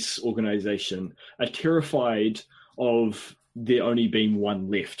police organization are terrified of there only being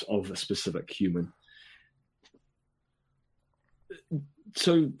one left of a specific human.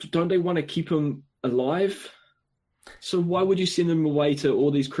 So don't they want to keep him alive? So why would you send him away to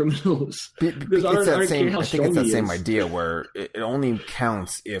all these criminals? Because I don't care how I think strong it's that he same is. idea where it only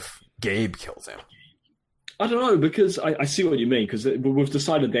counts if Gabe kills him. I don't know, because I see what you mean, because we've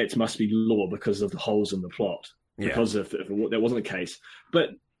decided that must be law because of the holes in the plot. Yeah. Because if that wasn't the case. But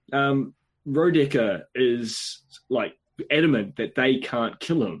Rodecker is like adamant that they can't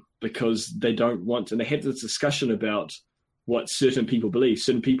kill him because they don't want, and they have this discussion about what certain people believe.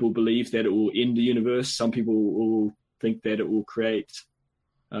 Certain people believe that it will end the universe. Some people will think that it will create,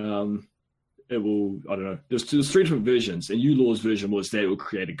 I don't know. There's three different versions, and Ulaw's version was that it will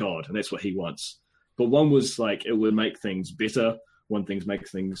create a god, and that's what he wants. But one was like it would make things better. One thing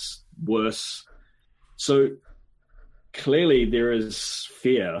makes things worse. So clearly there is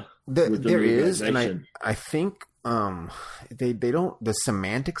fear. There is, and I think they don't, the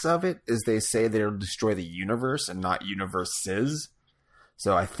semantics of it is they say they'll destroy the universe and not universes.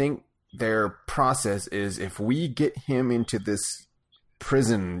 So I think their process is if we get him into this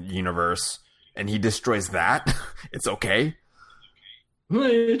prison universe and he destroys that, it's okay.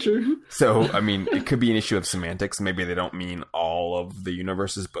 Yeah, true. So, I mean, it could be an issue of semantics. Maybe they don't mean all of the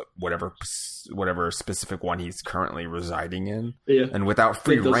universes, but whatever specific one he's currently residing in. Yeah. And without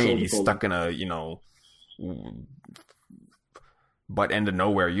free reign, he's stuck in a, you know, butt end of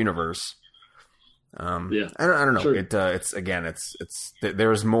nowhere universe. Yeah. I don't know. True. It's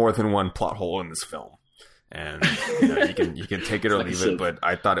there's more than one plot hole in this film. And you know, you can take it or leave it, but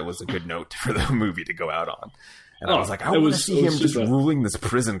I thought it was a good note for the movie to go out on. And I was like, I want to see him just ruling this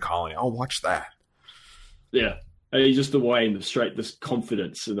prison colony. I'll watch that. Yeah. He's just the way and this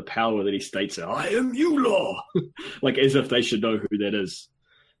confidence and the power that he states, I am Ulaw. Like as if they should know who that is.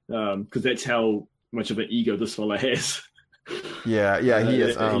 Because that's how much of an ego this fella has. Yeah, he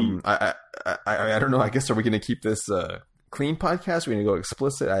is. I don't know. I guess, are we going to keep this clean podcast? We're going to go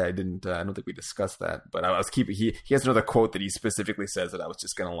explicit? I don't think we discussed that. But I was keeping, he has another quote that he specifically says that I was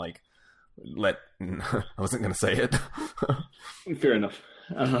just going to like, I wasn't going to say it. Fair enough.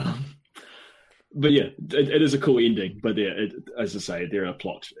 But yeah, it is a cool ending. But yeah, as I say, there are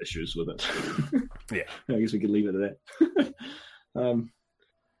plot issues with it. Yeah, I guess we could leave it at that.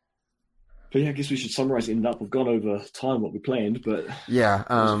 But yeah, I guess we should summarize and end up. We've gone over time what we planned, but yeah,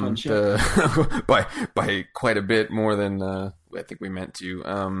 by quite a bit more than I think we meant to.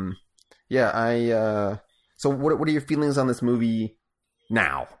 So what are your feelings on this movie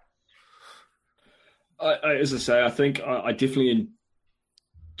now? As I say, I think I definitely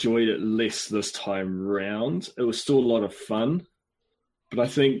enjoyed it less this time round. It was still a lot of fun, but I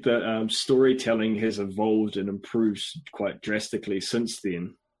think that storytelling has evolved and improved quite drastically since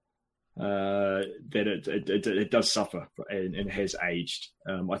then. That it does suffer and has aged.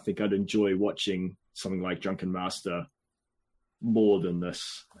 I think I'd enjoy watching something like Drunken Master more than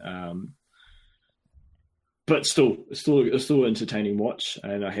this. But still an entertaining watch,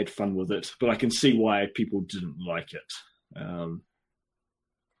 and I had fun with it. But I can see why people didn't like it.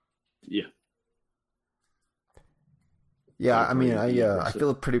 Yeah. I mean, I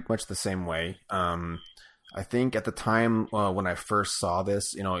feel pretty much the same way. I think at the time when I first saw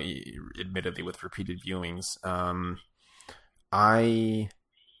this, you know, admittedly with repeated viewings, I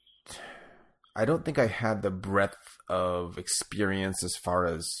don't think I had the breadth of experience as far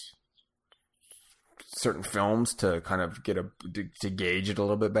as certain films to kind of get to gauge it a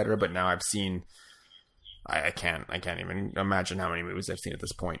little bit better. But now I've seen, I can't even imagine how many movies I've seen at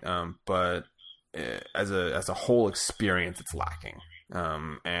this point. But as a whole experience, it's lacking.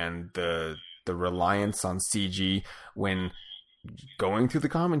 And the reliance on CG, when going through the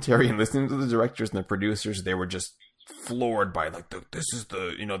commentary and listening to the directors and the producers, they were just floored by like this is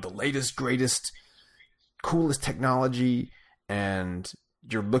the, you know, the latest, greatest, coolest technology, and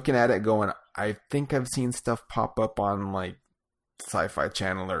you're looking at it going, I think I've seen stuff pop up on like Sci-Fi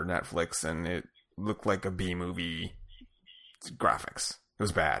Channel or Netflix, and it looked like a B movie graphics. It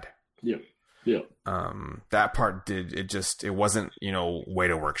was bad. Yeah. Yeah. That part it wasn't, you know,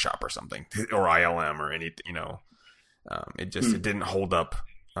 Weta Workshop or something, or ILM or any, you know, it didn't hold up,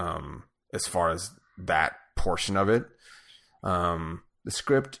 as far as that portion of it. The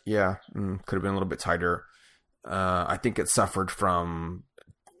script, could have been a little bit tighter. I think it suffered from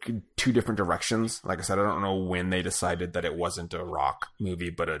two different directions. Like I said, I don't know when they decided that it wasn't a Rock movie,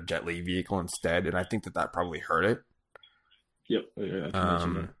 but a Jet Li vehicle instead. And I think that probably hurt it. Yep. Yeah, I can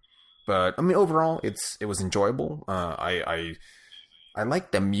imagine that. But I mean, overall, it was enjoyable. I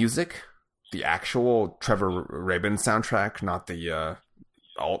like the music, the actual Trevor Rabin soundtrack, not the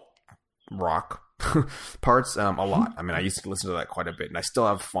alt rock parts, a lot. I mean, I used to listen to that quite a bit, and I still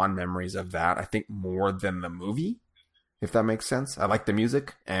have fond memories of that. I think more than the movie, if that makes sense. I like the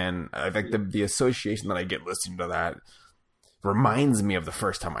music, and I think the association that I get listening to that reminds me of the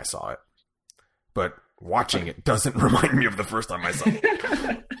first time I saw it. But watching it doesn't remind me of the first time I saw it.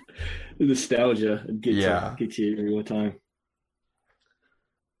 The nostalgia gets you every one time.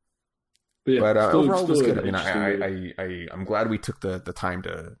 But overall, it was good. I mean, I'm glad we took the time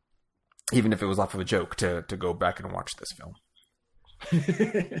to, even if it was off of a joke, to go back and watch this film.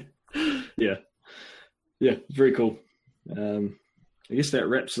 Yeah, very cool. I guess that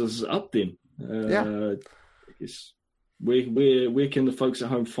wraps us up then. I guess where can the folks at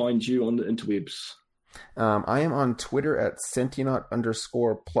home find you on the interwebs? I am on Twitter at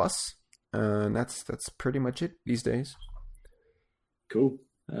Sentient_plus. That's pretty much it these days. Cool.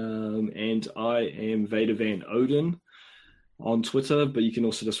 And I am Vader Van Odin on Twitter, but you can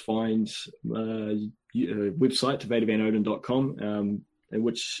also just find a website, vadervanodin.com,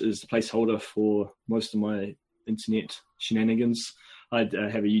 which is the placeholder for most of my internet shenanigans. I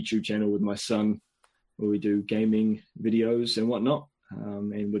have a YouTube channel with my son where we do gaming videos and whatnot,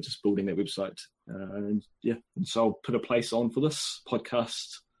 and we're just building that website. And so I'll put a place on for this podcast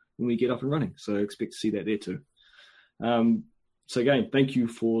when we get up and running. So expect to see that there too. So again, thank you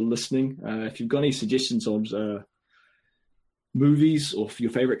for listening. If you've got any suggestions on movies or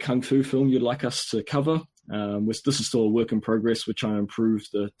your favorite Kung Fu film you'd like us to cover, this is still a work in progress. We're trying to improve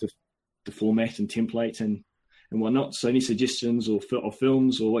the format and template and whatnot. So any suggestions or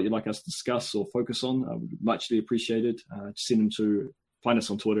films or what you'd like us to discuss or focus on, would be muchly appreciated. Find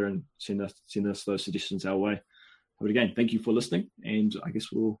us on Twitter and send us those suggestions our way. But again, thank you for listening, and I guess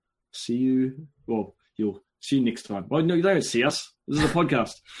we'll see you. Well, you'll see you next time. Well, no, you don't see us. This is a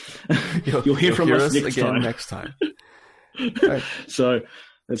podcast. You'll hear from us next time. Next time. Right. So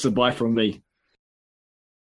that's a bye from me.